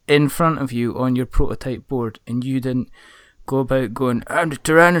in front of you on your prototype board, and you didn't go about going, I'm the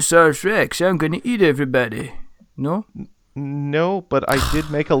Tyrannosaurus Rex, I'm going to eat everybody. No? No, but I did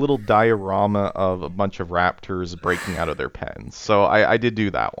make a little diorama of a bunch of raptors breaking out of their pens. So I did do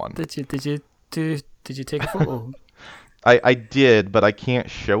that one. Did you take a photo? I did, but I can't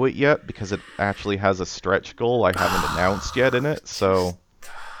show it yet because it actually has a stretch goal I haven't announced yet in it. So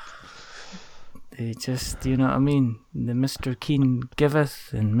they just, you know what I mean? The Mr. Keen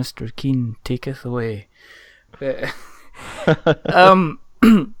giveth and Mr. Keen taketh away. But,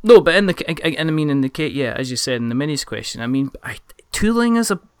 no, but in the case, yeah, as you said in the minis question, I mean, tooling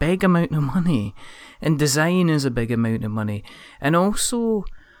is a big amount of money, and design is a big amount of money, and also,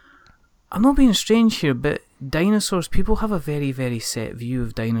 I'm not being strange here, but dinosaurs, people have a very, very set view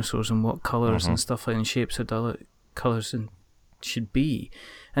of dinosaurs and what colours and stuff like and shapes of colours and should be,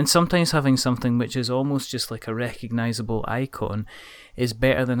 and sometimes having something which is almost just like a recognisable icon is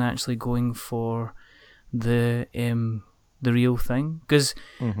better than actually going for the real thing. Because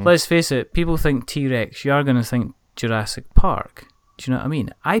let's face it, people think T-Rex, you are going to think Jurassic Park. Do you know what I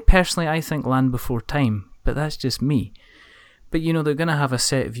mean? I think Land Before Time, but that's just me. But they're going to have a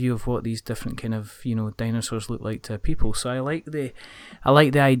set view of what these different kind of dinosaurs look like to people. So I like the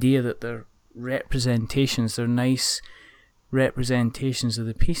idea that they're representations. They're nice representations of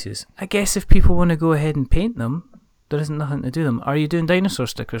the pieces. I guess if people want to go ahead and paint them, there isn't nothing to do them. Are you doing dinosaur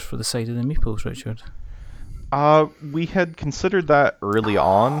stickers for the side of the meeples, Richard? We had considered that early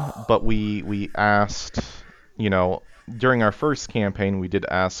on, but we asked, during our first campaign, we did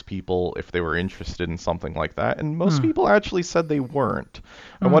ask people if they were interested in something like that, and most people actually said they weren't.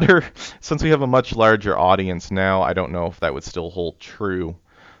 I wonder, since we have a much larger audience now, I don't know if that would still hold true.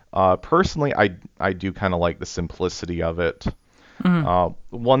 Personally, I do kind of like the simplicity of it.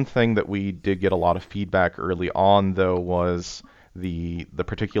 One thing that we did get a lot of feedback early on, though, was the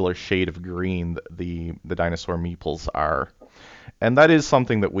particular shade of green the dinosaur meeples are. And that is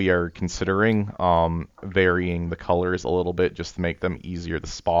something that we are considering, varying the colors a little bit just to make them easier to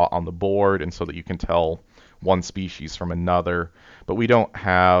spot on the board and so that you can tell one species from another. But we don't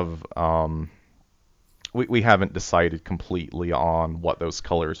have, we haven't decided completely on what those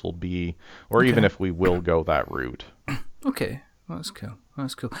colors will be, or even if we will go that route. Okay, that's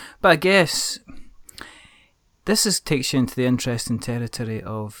cool. But I guess this takes you into the interesting territory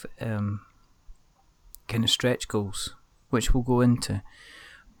of kind of stretch goals, which we'll go into.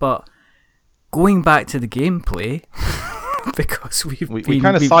 But going back to the gameplay, because we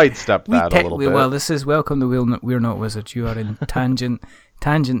kind of sidestepped that a little bit. Well, this is welcome to We're Not Wizards. You are in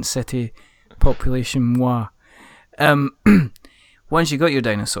Tangent City, population moi. Once you got your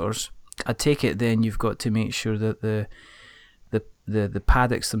dinosaurs, I take it then you've got to make sure that the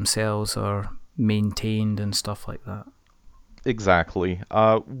paddocks themselves are maintained and stuff like that. Exactly.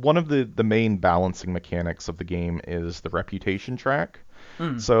 One of the main balancing mechanics of the game is the reputation track.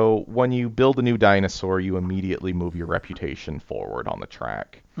 So when you build a new dinosaur, you immediately move your reputation forward on the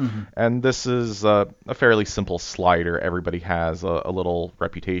track. And this is a fairly simple slider. Everybody has a little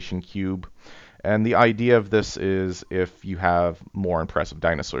reputation cube. And the idea of this is if you have more impressive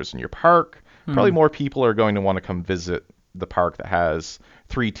dinosaurs in your park, probably more people are going to want to come visit the park that has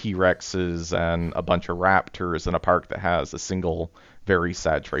 3 T-Rexes and a bunch of raptors and a park that has a single very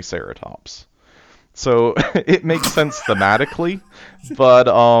sad Triceratops. So it makes sense thematically, but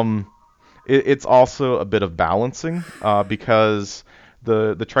it's also a bit of balancing because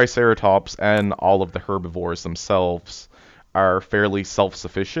the Triceratops and all of the herbivores themselves are fairly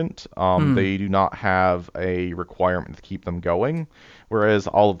self-sufficient. They do not have a requirement to keep them going, whereas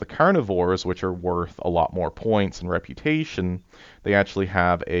all of the carnivores, which are worth a lot more points and reputation, they actually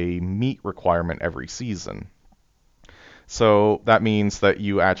have a meat requirement every season. So that means that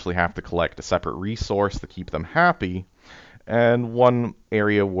you actually have to collect a separate resource to keep them happy. And one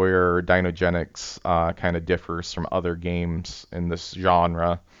area where Dinogenics kind of differs from other games in this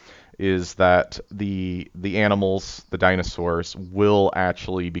genre is that the animals, the dinosaurs, will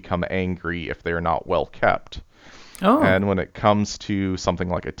actually become angry if they're not well kept. Oh. And when it comes to something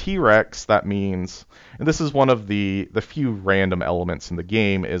like a T-Rex, that means, and this is one of the few random elements in the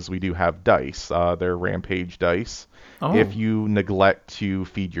game, is we do have dice. They're rampage dice. Oh. If you neglect to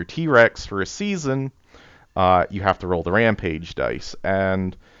feed your T-Rex for a season, you have to roll the rampage dice.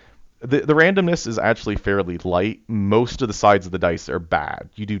 And the randomness is actually fairly light. Most of the sides of the dice are bad.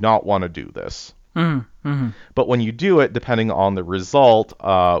 You do not want to do this. Mm-hmm. But when you do it, depending on the result,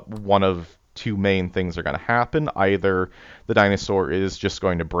 one of two main things are going to happen. Either the dinosaur is just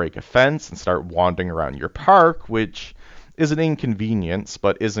going to break a fence and start wandering around your park, which is an inconvenience,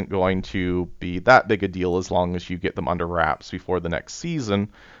 but isn't going to be that big a deal as long as you get them under wraps before the next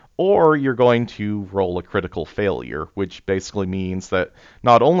season. Or you're going to roll a critical failure, which basically means that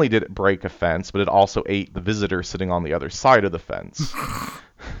not only did it break a fence, but it also ate the visitor sitting on the other side of the fence.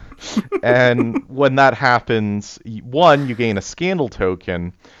 And when that happens, one, you gain a scandal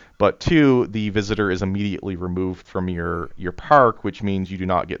token, but two, the visitor is immediately removed from your park, which means you do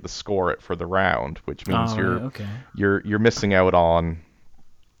not get the score for the round, which means you're missing out on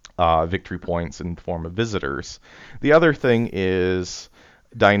victory points in the form of visitors. The other thing is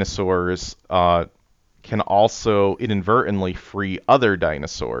dinosaurs can also inadvertently free other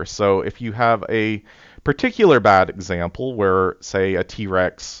dinosaurs. So if you have a particular bad example where, say, a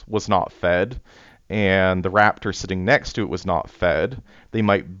T-Rex was not fed and the raptor sitting next to it was not fed, they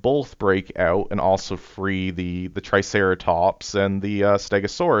might both break out and also free the Triceratops and the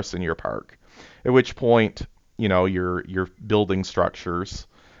Stegosaurus in your park. At which point, your building structures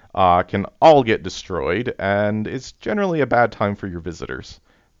can all get destroyed, and it's generally a bad time for your visitors.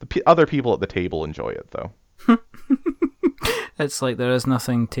 The other people at the table enjoy it, though. It's like there is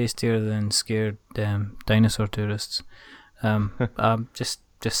nothing tastier than scared dinosaur tourists.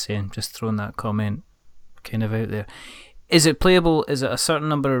 Just saying, just throwing that comment kind of out there. Is it playable? Is it a certain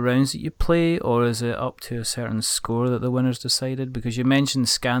number of rounds that you play, or is it up to a certain score that the winner's decided? Because you mentioned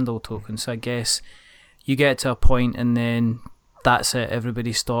scandal tokens, so I guess you get to a point and then that's it,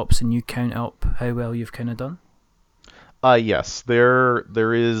 everybody stops and you count up how well you've kind of done? Yes, there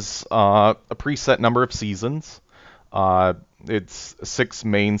is a preset number of seasons. It's 6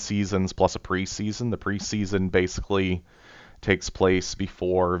 main seasons plus a preseason. The preseason basically takes place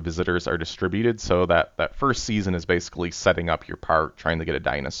before visitors are distributed, so that first season is basically setting up your park, trying to get a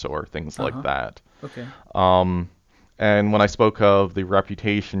dinosaur, things like that. Okay. And when I spoke of the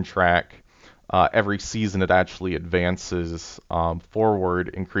reputation track, every season it actually advances forward,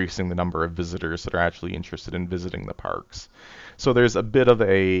 increasing the number of visitors that are actually interested in visiting the parks. So there's a bit of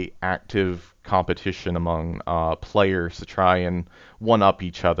a active competition among players to try and one-up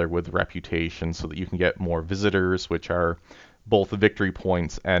each other with reputation so that you can get more visitors, which are both victory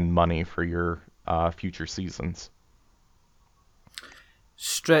points and money for your future seasons.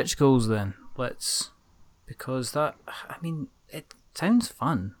 Stretch goals then. Because that, it sounds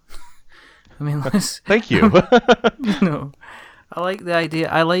fun. Thank you. I like the idea.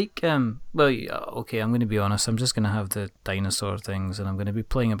 I like, okay, I'm going to be honest. I'm just going to have the dinosaur things, and I'm going to be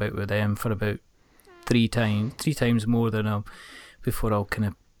playing about with them for about three times more than before I'll kind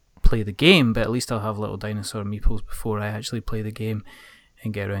of play the game, but at least I'll have little dinosaur meeples before I actually play the game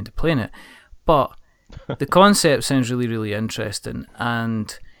and get around to playing it. But the concept sounds really, really interesting,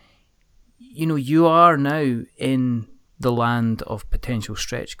 and, you are now in the land of potential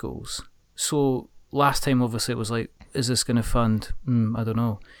stretch goals. So last time, obviously, it was like, is this going to fund? I don't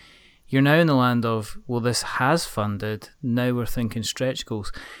know. You're now in the land of, well, this has funded. Now we're thinking stretch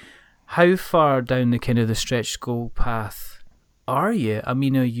goals. How far down the kind of the stretch goal path are you?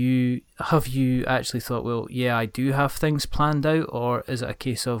 Have you actually thought, well, yeah, I do have things planned out, or is it a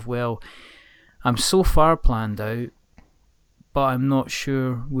case of, well, I'm so far planned out, but I'm not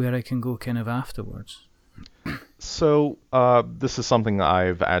sure where I can go kind of afterwards? So this is something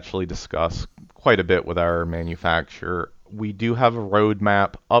I've actually discussed quite a bit with our manufacturer. We do have a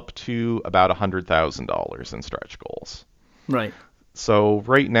roadmap up to about $100,000 in stretch goals. Right. So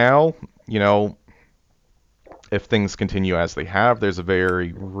right now, if things continue as they have, there's a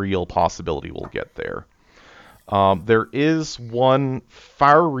very real possibility we'll get there. There is one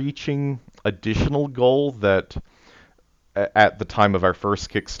far-reaching additional goal that at the time of our first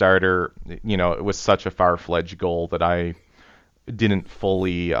Kickstarter, it was such a far-fledged goal that I didn't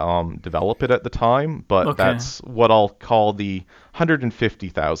fully develop it at the time, but Okay. that's what I'll call the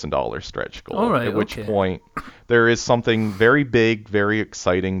 $150,000 stretch goal. All right, at which okay. point there is something very big, very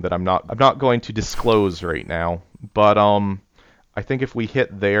exciting that I'm not going to disclose right now. But I think if we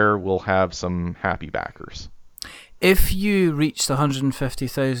hit there, we'll have some happy backers. If you reach the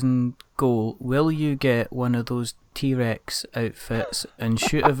 150,000 goal, will you get one of those T-Rex outfits and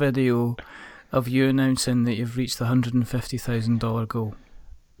shoot a video of you announcing that you've reached the $150,000 goal?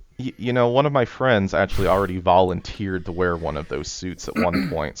 One of my friends actually already volunteered to wear one of those suits at one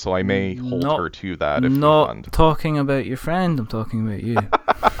point, so I may hold her to that if we Not fund. talking about your friend, I'm talking about you.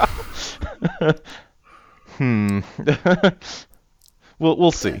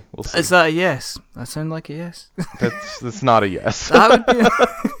 We'll see. We'll see. Is that a yes? That sound like a yes? That's not a yes. That would be.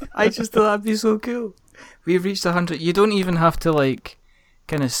 I just thought that'd be so cool. We've reached 100. You don't even have to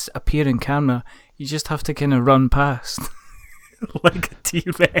kind of appear in camera. You just have to kind of run past like a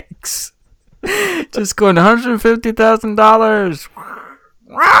T-Rex, just going $150,000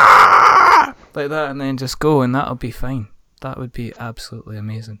 like that, and then just go, and that'll be fine. That would be absolutely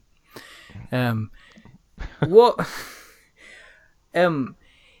amazing. What? Going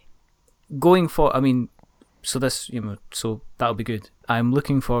for, so that'll be good. I'm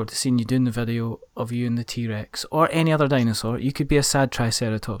looking forward to seeing you doing the video of you and the T-Rex or any other dinosaur. You could be a sad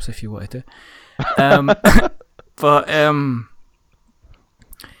Triceratops if you wanted to.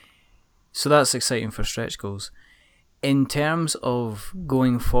 So that's exciting for stretch goals. In terms of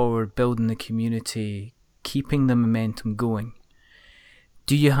going forward, building the community, keeping the momentum going,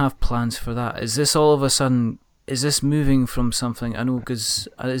 do you have plans for that? Is this all of a sudden, is this moving from something, is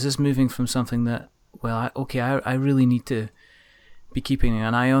this moving from something that, I really need to be keeping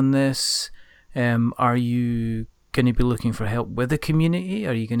an eye on this? Are you going to be looking for help with the community?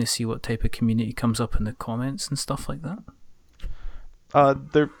 Are you going to see what type of community comes up in the comments and stuff like that?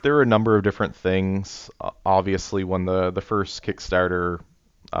 There are a number of different things. Obviously, when the first Kickstarter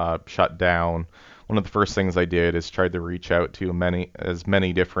shut down, one of the first things I did is tried to reach out to as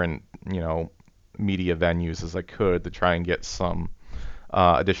many different media venues as I could to try and get some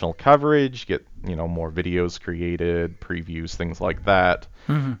additional coverage, get more videos created, previews, things like that.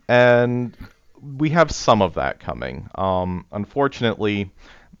 Mm-hmm. And we have some of that coming. Unfortunately,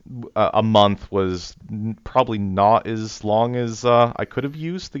 a month was probably not as long as I could have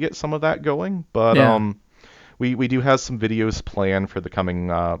used to get some of that going, but Yeah. we do have some videos planned for the coming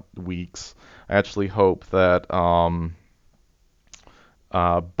weeks. I actually hope that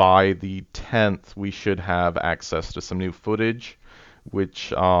by the 10th we should have access to some new footage,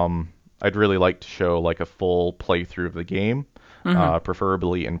 which I'd really like to show like a full playthrough of the game,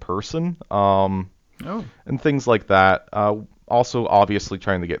 preferably in person, and things like that. Also, obviously,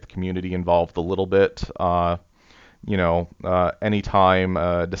 trying to get the community involved a little bit. Anytime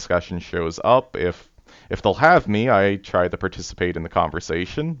a discussion shows up, if they'll have me, I try to participate in the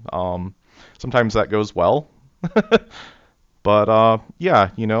conversation. Sometimes that goes well. But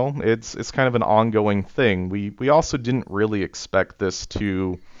it's kind of an ongoing thing. We also didn't really expect this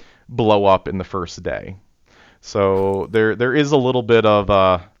to blow up in the first day. So there is a little bit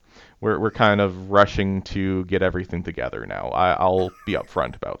of we're kind of rushing to get everything together now. I'll be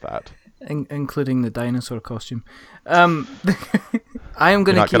upfront about that. Including the dinosaur costume. I am going to keep going. You're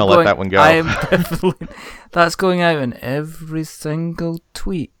not going to let that one go. I am definitely. That's going out in every single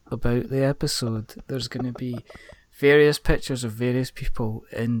tweet about the episode. There's going to be various pictures of various people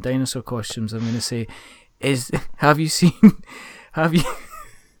in dinosaur costumes. I'm going to say, have you seen the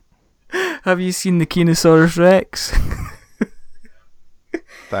Kinosaurus Rex?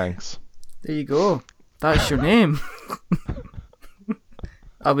 Thanks. There you go. That's your name.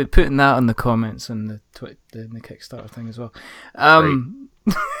 I'll be putting that in the comments and the Kickstarter thing as well.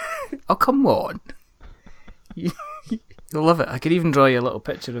 Oh, come on. You'll love it. I could even draw you a little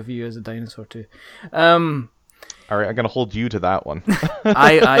picture of you as a dinosaur too. All right, I'm going to hold you to that one.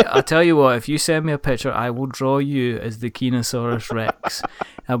 I tell you what, if you send me a picture, I will draw you as the Kinosaurus Rex.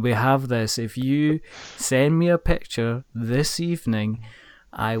 And we have this. If you send me a picture this evening,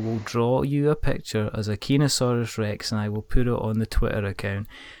 I will draw you a picture as a Kinosaurus Rex and I will put it on the Twitter account.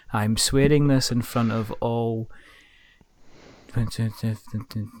 I'm swearing this in front of all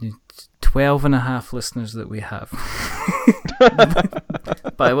 12 and a half listeners that we have.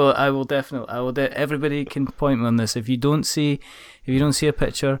 But I will definitely, everybody can point me on this. If you don't see a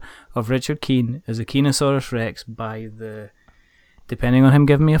picture of Richard Keane as a Kinosaurus Rex depending on him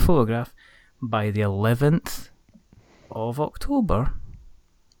giving me a photograph, by the 11th of October,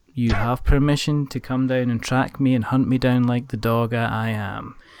 You have permission to come down and track me and hunt me down like the dog I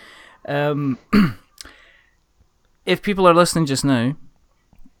am. If people are listening just now,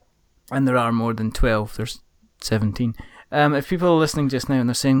 and there are more than 12, there's 17. If people are listening just now and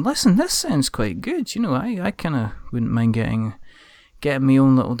they're saying, listen, this sounds quite good, I kind of wouldn't mind getting my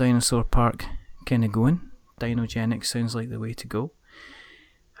own little dinosaur park kind of going. Dinogenics sounds like the way to go.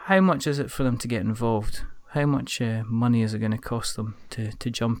 How much is it for them to get involved? How much money is it going to cost them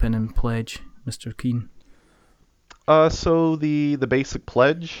to jump in and pledge, Mr. Keane? So the basic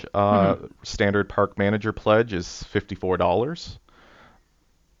pledge, standard park manager pledge, is $54,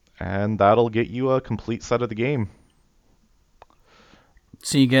 and that'll get you a complete set of the game.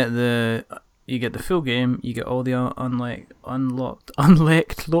 So you get the full game. You get all the unlocked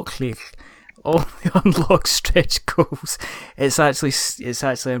all the unlocked stretch goals. It's actually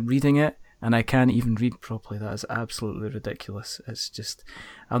I'm reading it and I can't even read properly. That is absolutely ridiculous. It's just,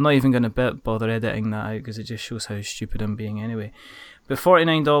 I'm not even going to bother editing that out because it just shows how stupid I'm being anyway. But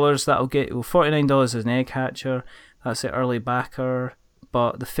 $49, that'll get, $49 is an egg hatcher. That's the early backer.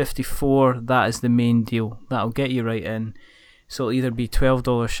 But the $54, that is the main deal. That'll get you right in. So it'll either be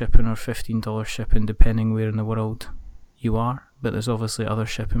 $12 shipping or $15 shipping, depending where in the world you are. But there's obviously other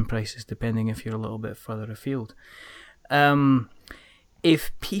shipping prices depending if you're a little bit further afield.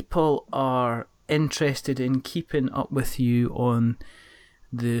 If people are interested in keeping up with you on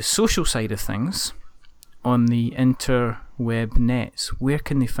the social side of things, on the interweb nets, where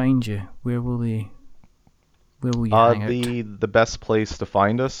can they find you? Where will you hang out? The best place to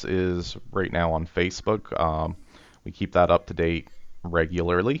find us is right now on Facebook. We keep that up to date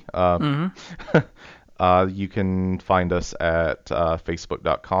regularly. You can find us at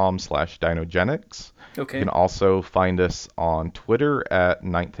facebook.com/Dinogenics. Okay. You can also find us on Twitter at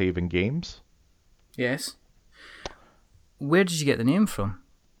Ninth Haven Games. Yes. Where did you get the name from?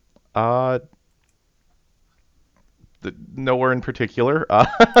 Nowhere in particular.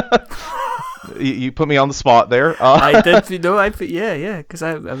 You put me on the spot there. I did. No, because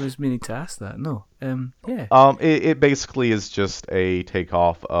I was meaning to ask that. No. Yeah. It basically is just a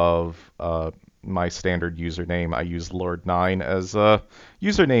takeoff of my standard username. I use Lord9 as a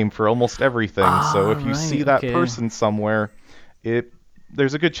username for almost everything. So if you see that person somewhere,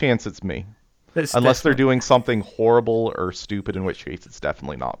 there's a good chance it's me. Unless they're doing something horrible or stupid, in which case it's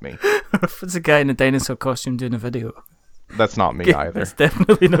definitely not me. If it's a guy in a dinosaur costume doing a video. That's not me either. That's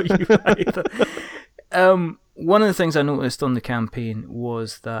definitely not you either. One of the things I noticed on the campaign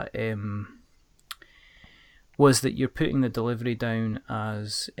was that you're putting the delivery down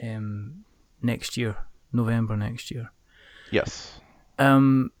as next year, November next year. Yes.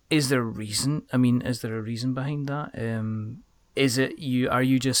 Is there a reason? Is there a reason behind that? Is it you? Are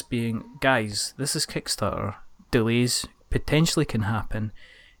you just being, guys, this is Kickstarter. Delays potentially can happen,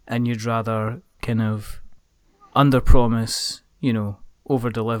 and you'd rather kind of under-promise,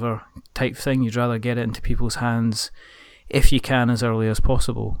 over-deliver type thing. You'd rather get it into people's hands if you can as early as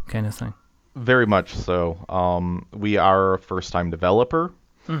possible, kind of thing. Very much so. We are a first-time developer.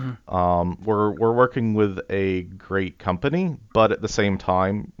 Mm-hmm. We're working with a great company, but at the same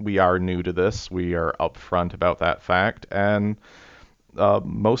time, we are new to this. We are upfront about that fact, and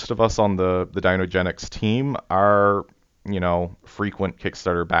most of us on the Dinogenics team are, frequent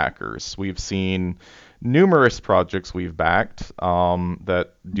Kickstarter backers. We've seen numerous projects we've backed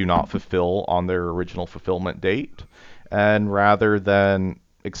that do not fulfill on their original fulfillment date, and rather than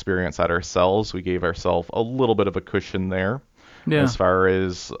experience that ourselves, we gave ourselves a little bit of a cushion there. Yeah. As far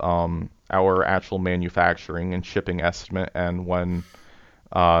as our actual manufacturing and shipping estimate and when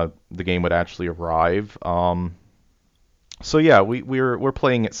the game would actually arrive. So yeah, we're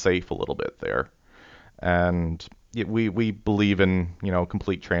playing it safe a little bit there, and we believe in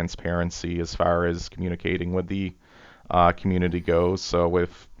complete transparency as far as communicating with the community goes. So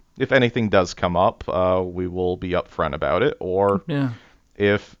if anything does come up, we will be upfront about it. Or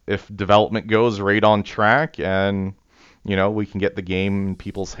if development goes right on track and we can get the game in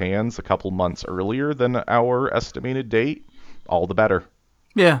people's hands a couple months earlier than our estimated date, all the better.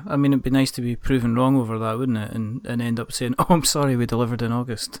 Yeah, it'd be nice to be proven wrong over that, wouldn't it? And end up saying, "Oh, I'm sorry, we delivered in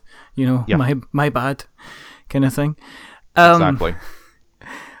August." My bad, kind of thing. Exactly.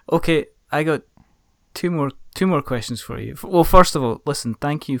 Okay, I got two more questions for you. Well, first of all, listen,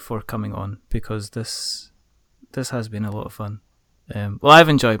 thank you for coming on, because this has been a lot of fun. Well, I've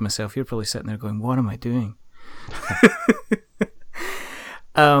enjoyed myself. You're probably sitting there going, "What am I doing?"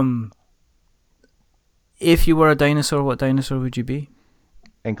 If you were a dinosaur, what dinosaur would you be?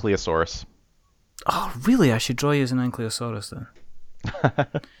 Ankylosaurus. Oh, really? I should draw you as an Ankylosaurus then.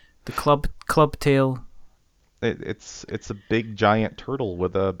 The club tail. It's a big giant turtle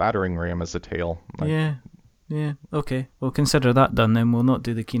with a battering ram as a tail. Yeah. Yeah. Okay. We'll consider that done then. We'll not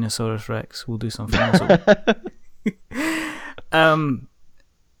do the Kenosaurus Rex. We'll do something else.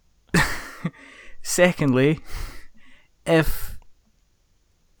 Secondly, if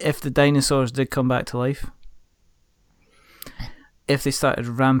the dinosaurs did come back to life, if they started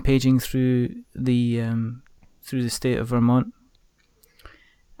rampaging through the state of Vermont,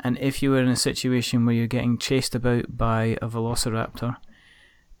 and if you were in a situation where you're getting chased about by a velociraptor,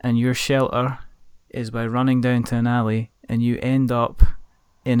 and your shelter is by running down to an alley, and you end up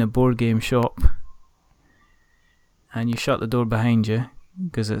in a board game shop, and you shut the door behind you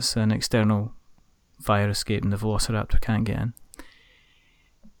because it's an external fire escape and the velociraptor can't get in.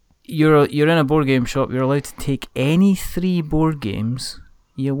 You're in a board game shop. You're allowed to take any 3 board games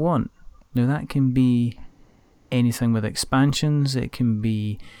you want. Now that can be anything with expansions. It can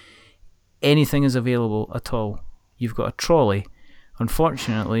be anything is available at all. You've got a trolley.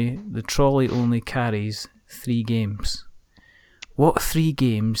 Unfortunately, the trolley only carries 3 games. What 3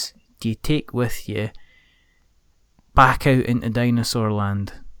 games do you take with you back out into dinosaur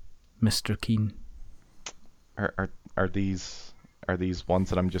land, Mr. Keen? Are these ones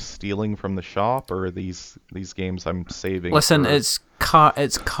that I'm just stealing from the shop, or are these games I'm saving? Listen, it's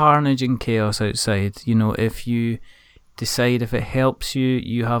carnage and chaos outside. You know, if you decide, if it helps you,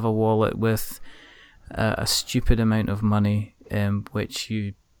 you have a wallet with a stupid amount of money, which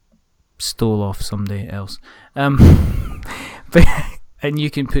you stole off somebody else, but, and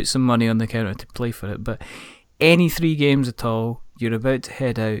you can put some money on the counter to play for it. But any 3 games at all, you're about to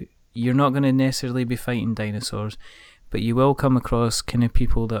head out. You're not going to necessarily be fighting dinosaurs, but you will come across kind of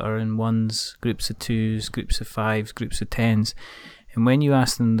people that are in 1s, groups of 2s, groups of 5s, groups of 10s. And when you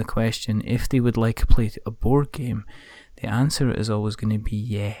ask them the question if they would like to play a board game, the answer is always going to be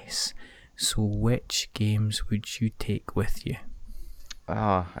yes. So which games would you take with you?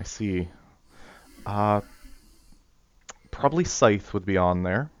 I see. Probably Scythe would be on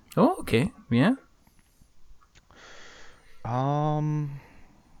there. Oh, okay. Yeah.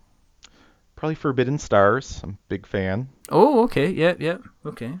 Probably Forbidden Stars. I'm a big fan. Oh, okay. Yeah.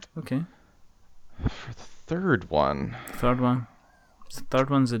 Okay. For the third one. Third one's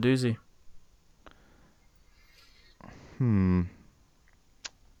a doozy.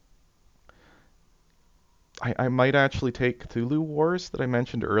 I might actually take Cthulhu Wars that I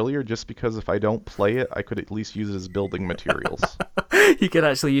mentioned earlier, just because if I don't play it, I could at least use it as building materials. You could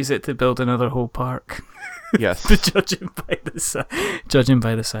actually use it to build another whole park. Yes. Judging by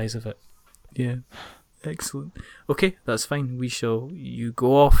the size of it. Yeah. Excellent. Okay, that's fine. You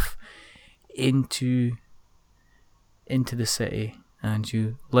go off into the city and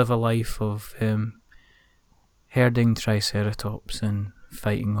you live a life of herding triceratops and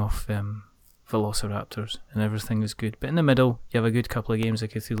fighting off velociraptors, and everything is good. But in the middle, you have a good couple of games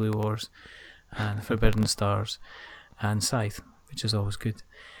like Cthulhu Wars and Forbidden Stars and Scythe, which is always good.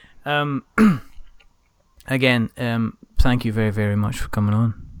 Again, thank you very, very much for coming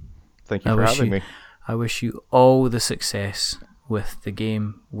on. Thank you for having me. I wish you all the success with the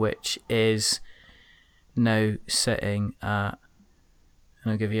game, which is now sitting at,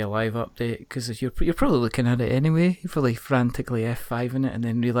 and I'll give you a live update, because you're probably looking at it anyway. You're probably frantically F5ing it and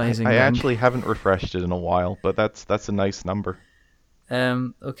then realising... I actually haven't refreshed it in a while, but that's a nice number.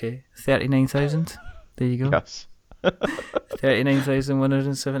 Okay, 39,000. There you go. Yes.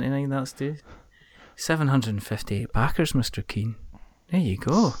 39,179, that's due. 758 backers, Mr. Keen. There you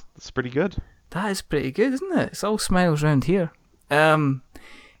go. That's pretty good. That is pretty good, isn't it? It's all smiles round here.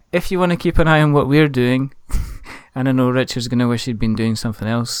 If you want to keep an eye on what we're doing, and I know Richard's going to wish he'd been doing something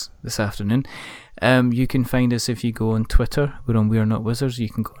else this afternoon, you can find us if you go on Twitter. We're on We're Not Wizards. You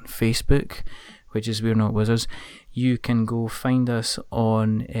can go on Facebook, which is We're Not Wizards. You can go find us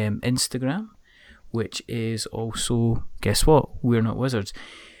on Instagram, which is also, guess what? We're Not Wizards.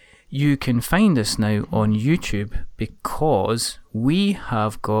 You can find us now on YouTube because we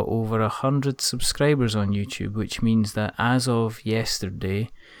have got over 100 subscribers on YouTube, which means that as of yesterday,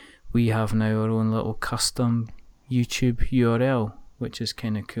 we have now our own little custom YouTube URL, which is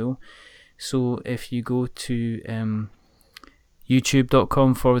kind of cool. So if you go to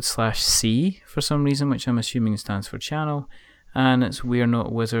youtube.com/C for some reason, which I'm assuming stands for channel, and it's We're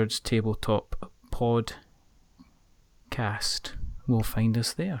Not Wizards Tabletop Podcast, we'll find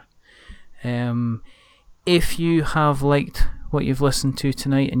us there. If you have liked what you've listened to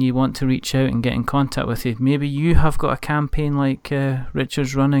tonight and you want to reach out and get in contact with you, maybe you have got a campaign like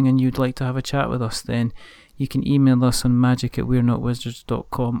Richard's running and you'd like to have a chat with us, then you can email us on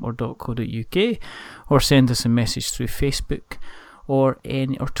magic@we'renotwizards.com or .co.uk, or send us a message through Facebook or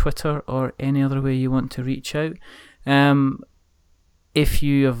Twitter, or any other way you want to reach out. If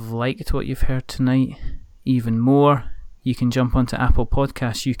you have liked what you've heard tonight even more, you can jump onto Apple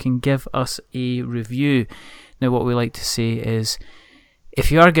Podcasts. You can give us a review. Now, what we like to say is,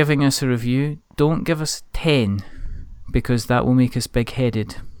 if you are giving us a review, don't give us 10, because that will make us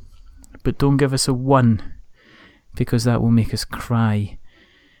big-headed. But don't give us a 1, because that will make us cry.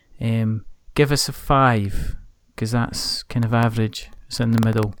 Give us a 5, because that's kind of average. It's in the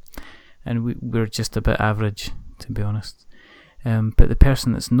middle. And we're just a bit average, to be honest. But the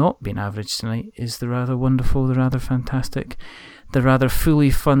person that's not been average tonight is the rather wonderful, the rather fantastic, the rather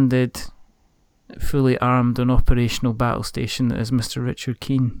fully funded, fully armed and operational battle station that is Mr. Richard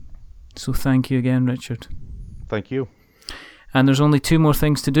Keane. So thank you again, Richard. Thank you. And there's only 2 more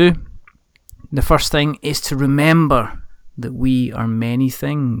things to do. The first thing is to remember that we are many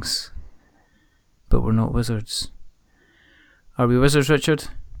things, but we're not wizards. Are we wizards, Richard?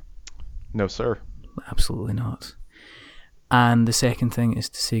 No, sir. Absolutely not. And the second thing is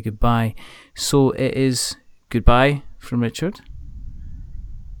to say goodbye. So it is goodbye from Richard.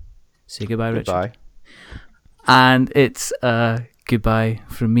 Say goodbye, Richard. Goodbye. And it's goodbye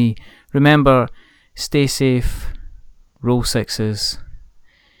from me. Remember, stay safe, roll 6s.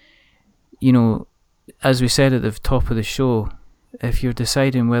 You know, as we said at the top of the show, if you're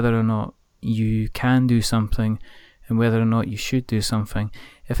deciding whether or not you can do something and whether or not you should do something,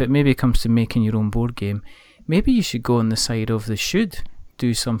 if it maybe comes to making your own board game, maybe you should go on the side of the should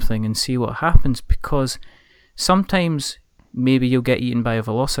do something and see what happens, because sometimes maybe you'll get eaten by a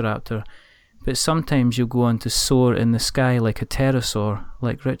velociraptor, but sometimes you'll go on to soar in the sky like a pterosaur,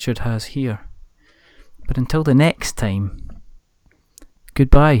 like Richard has here. But until the next time,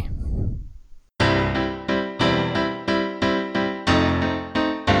 goodbye.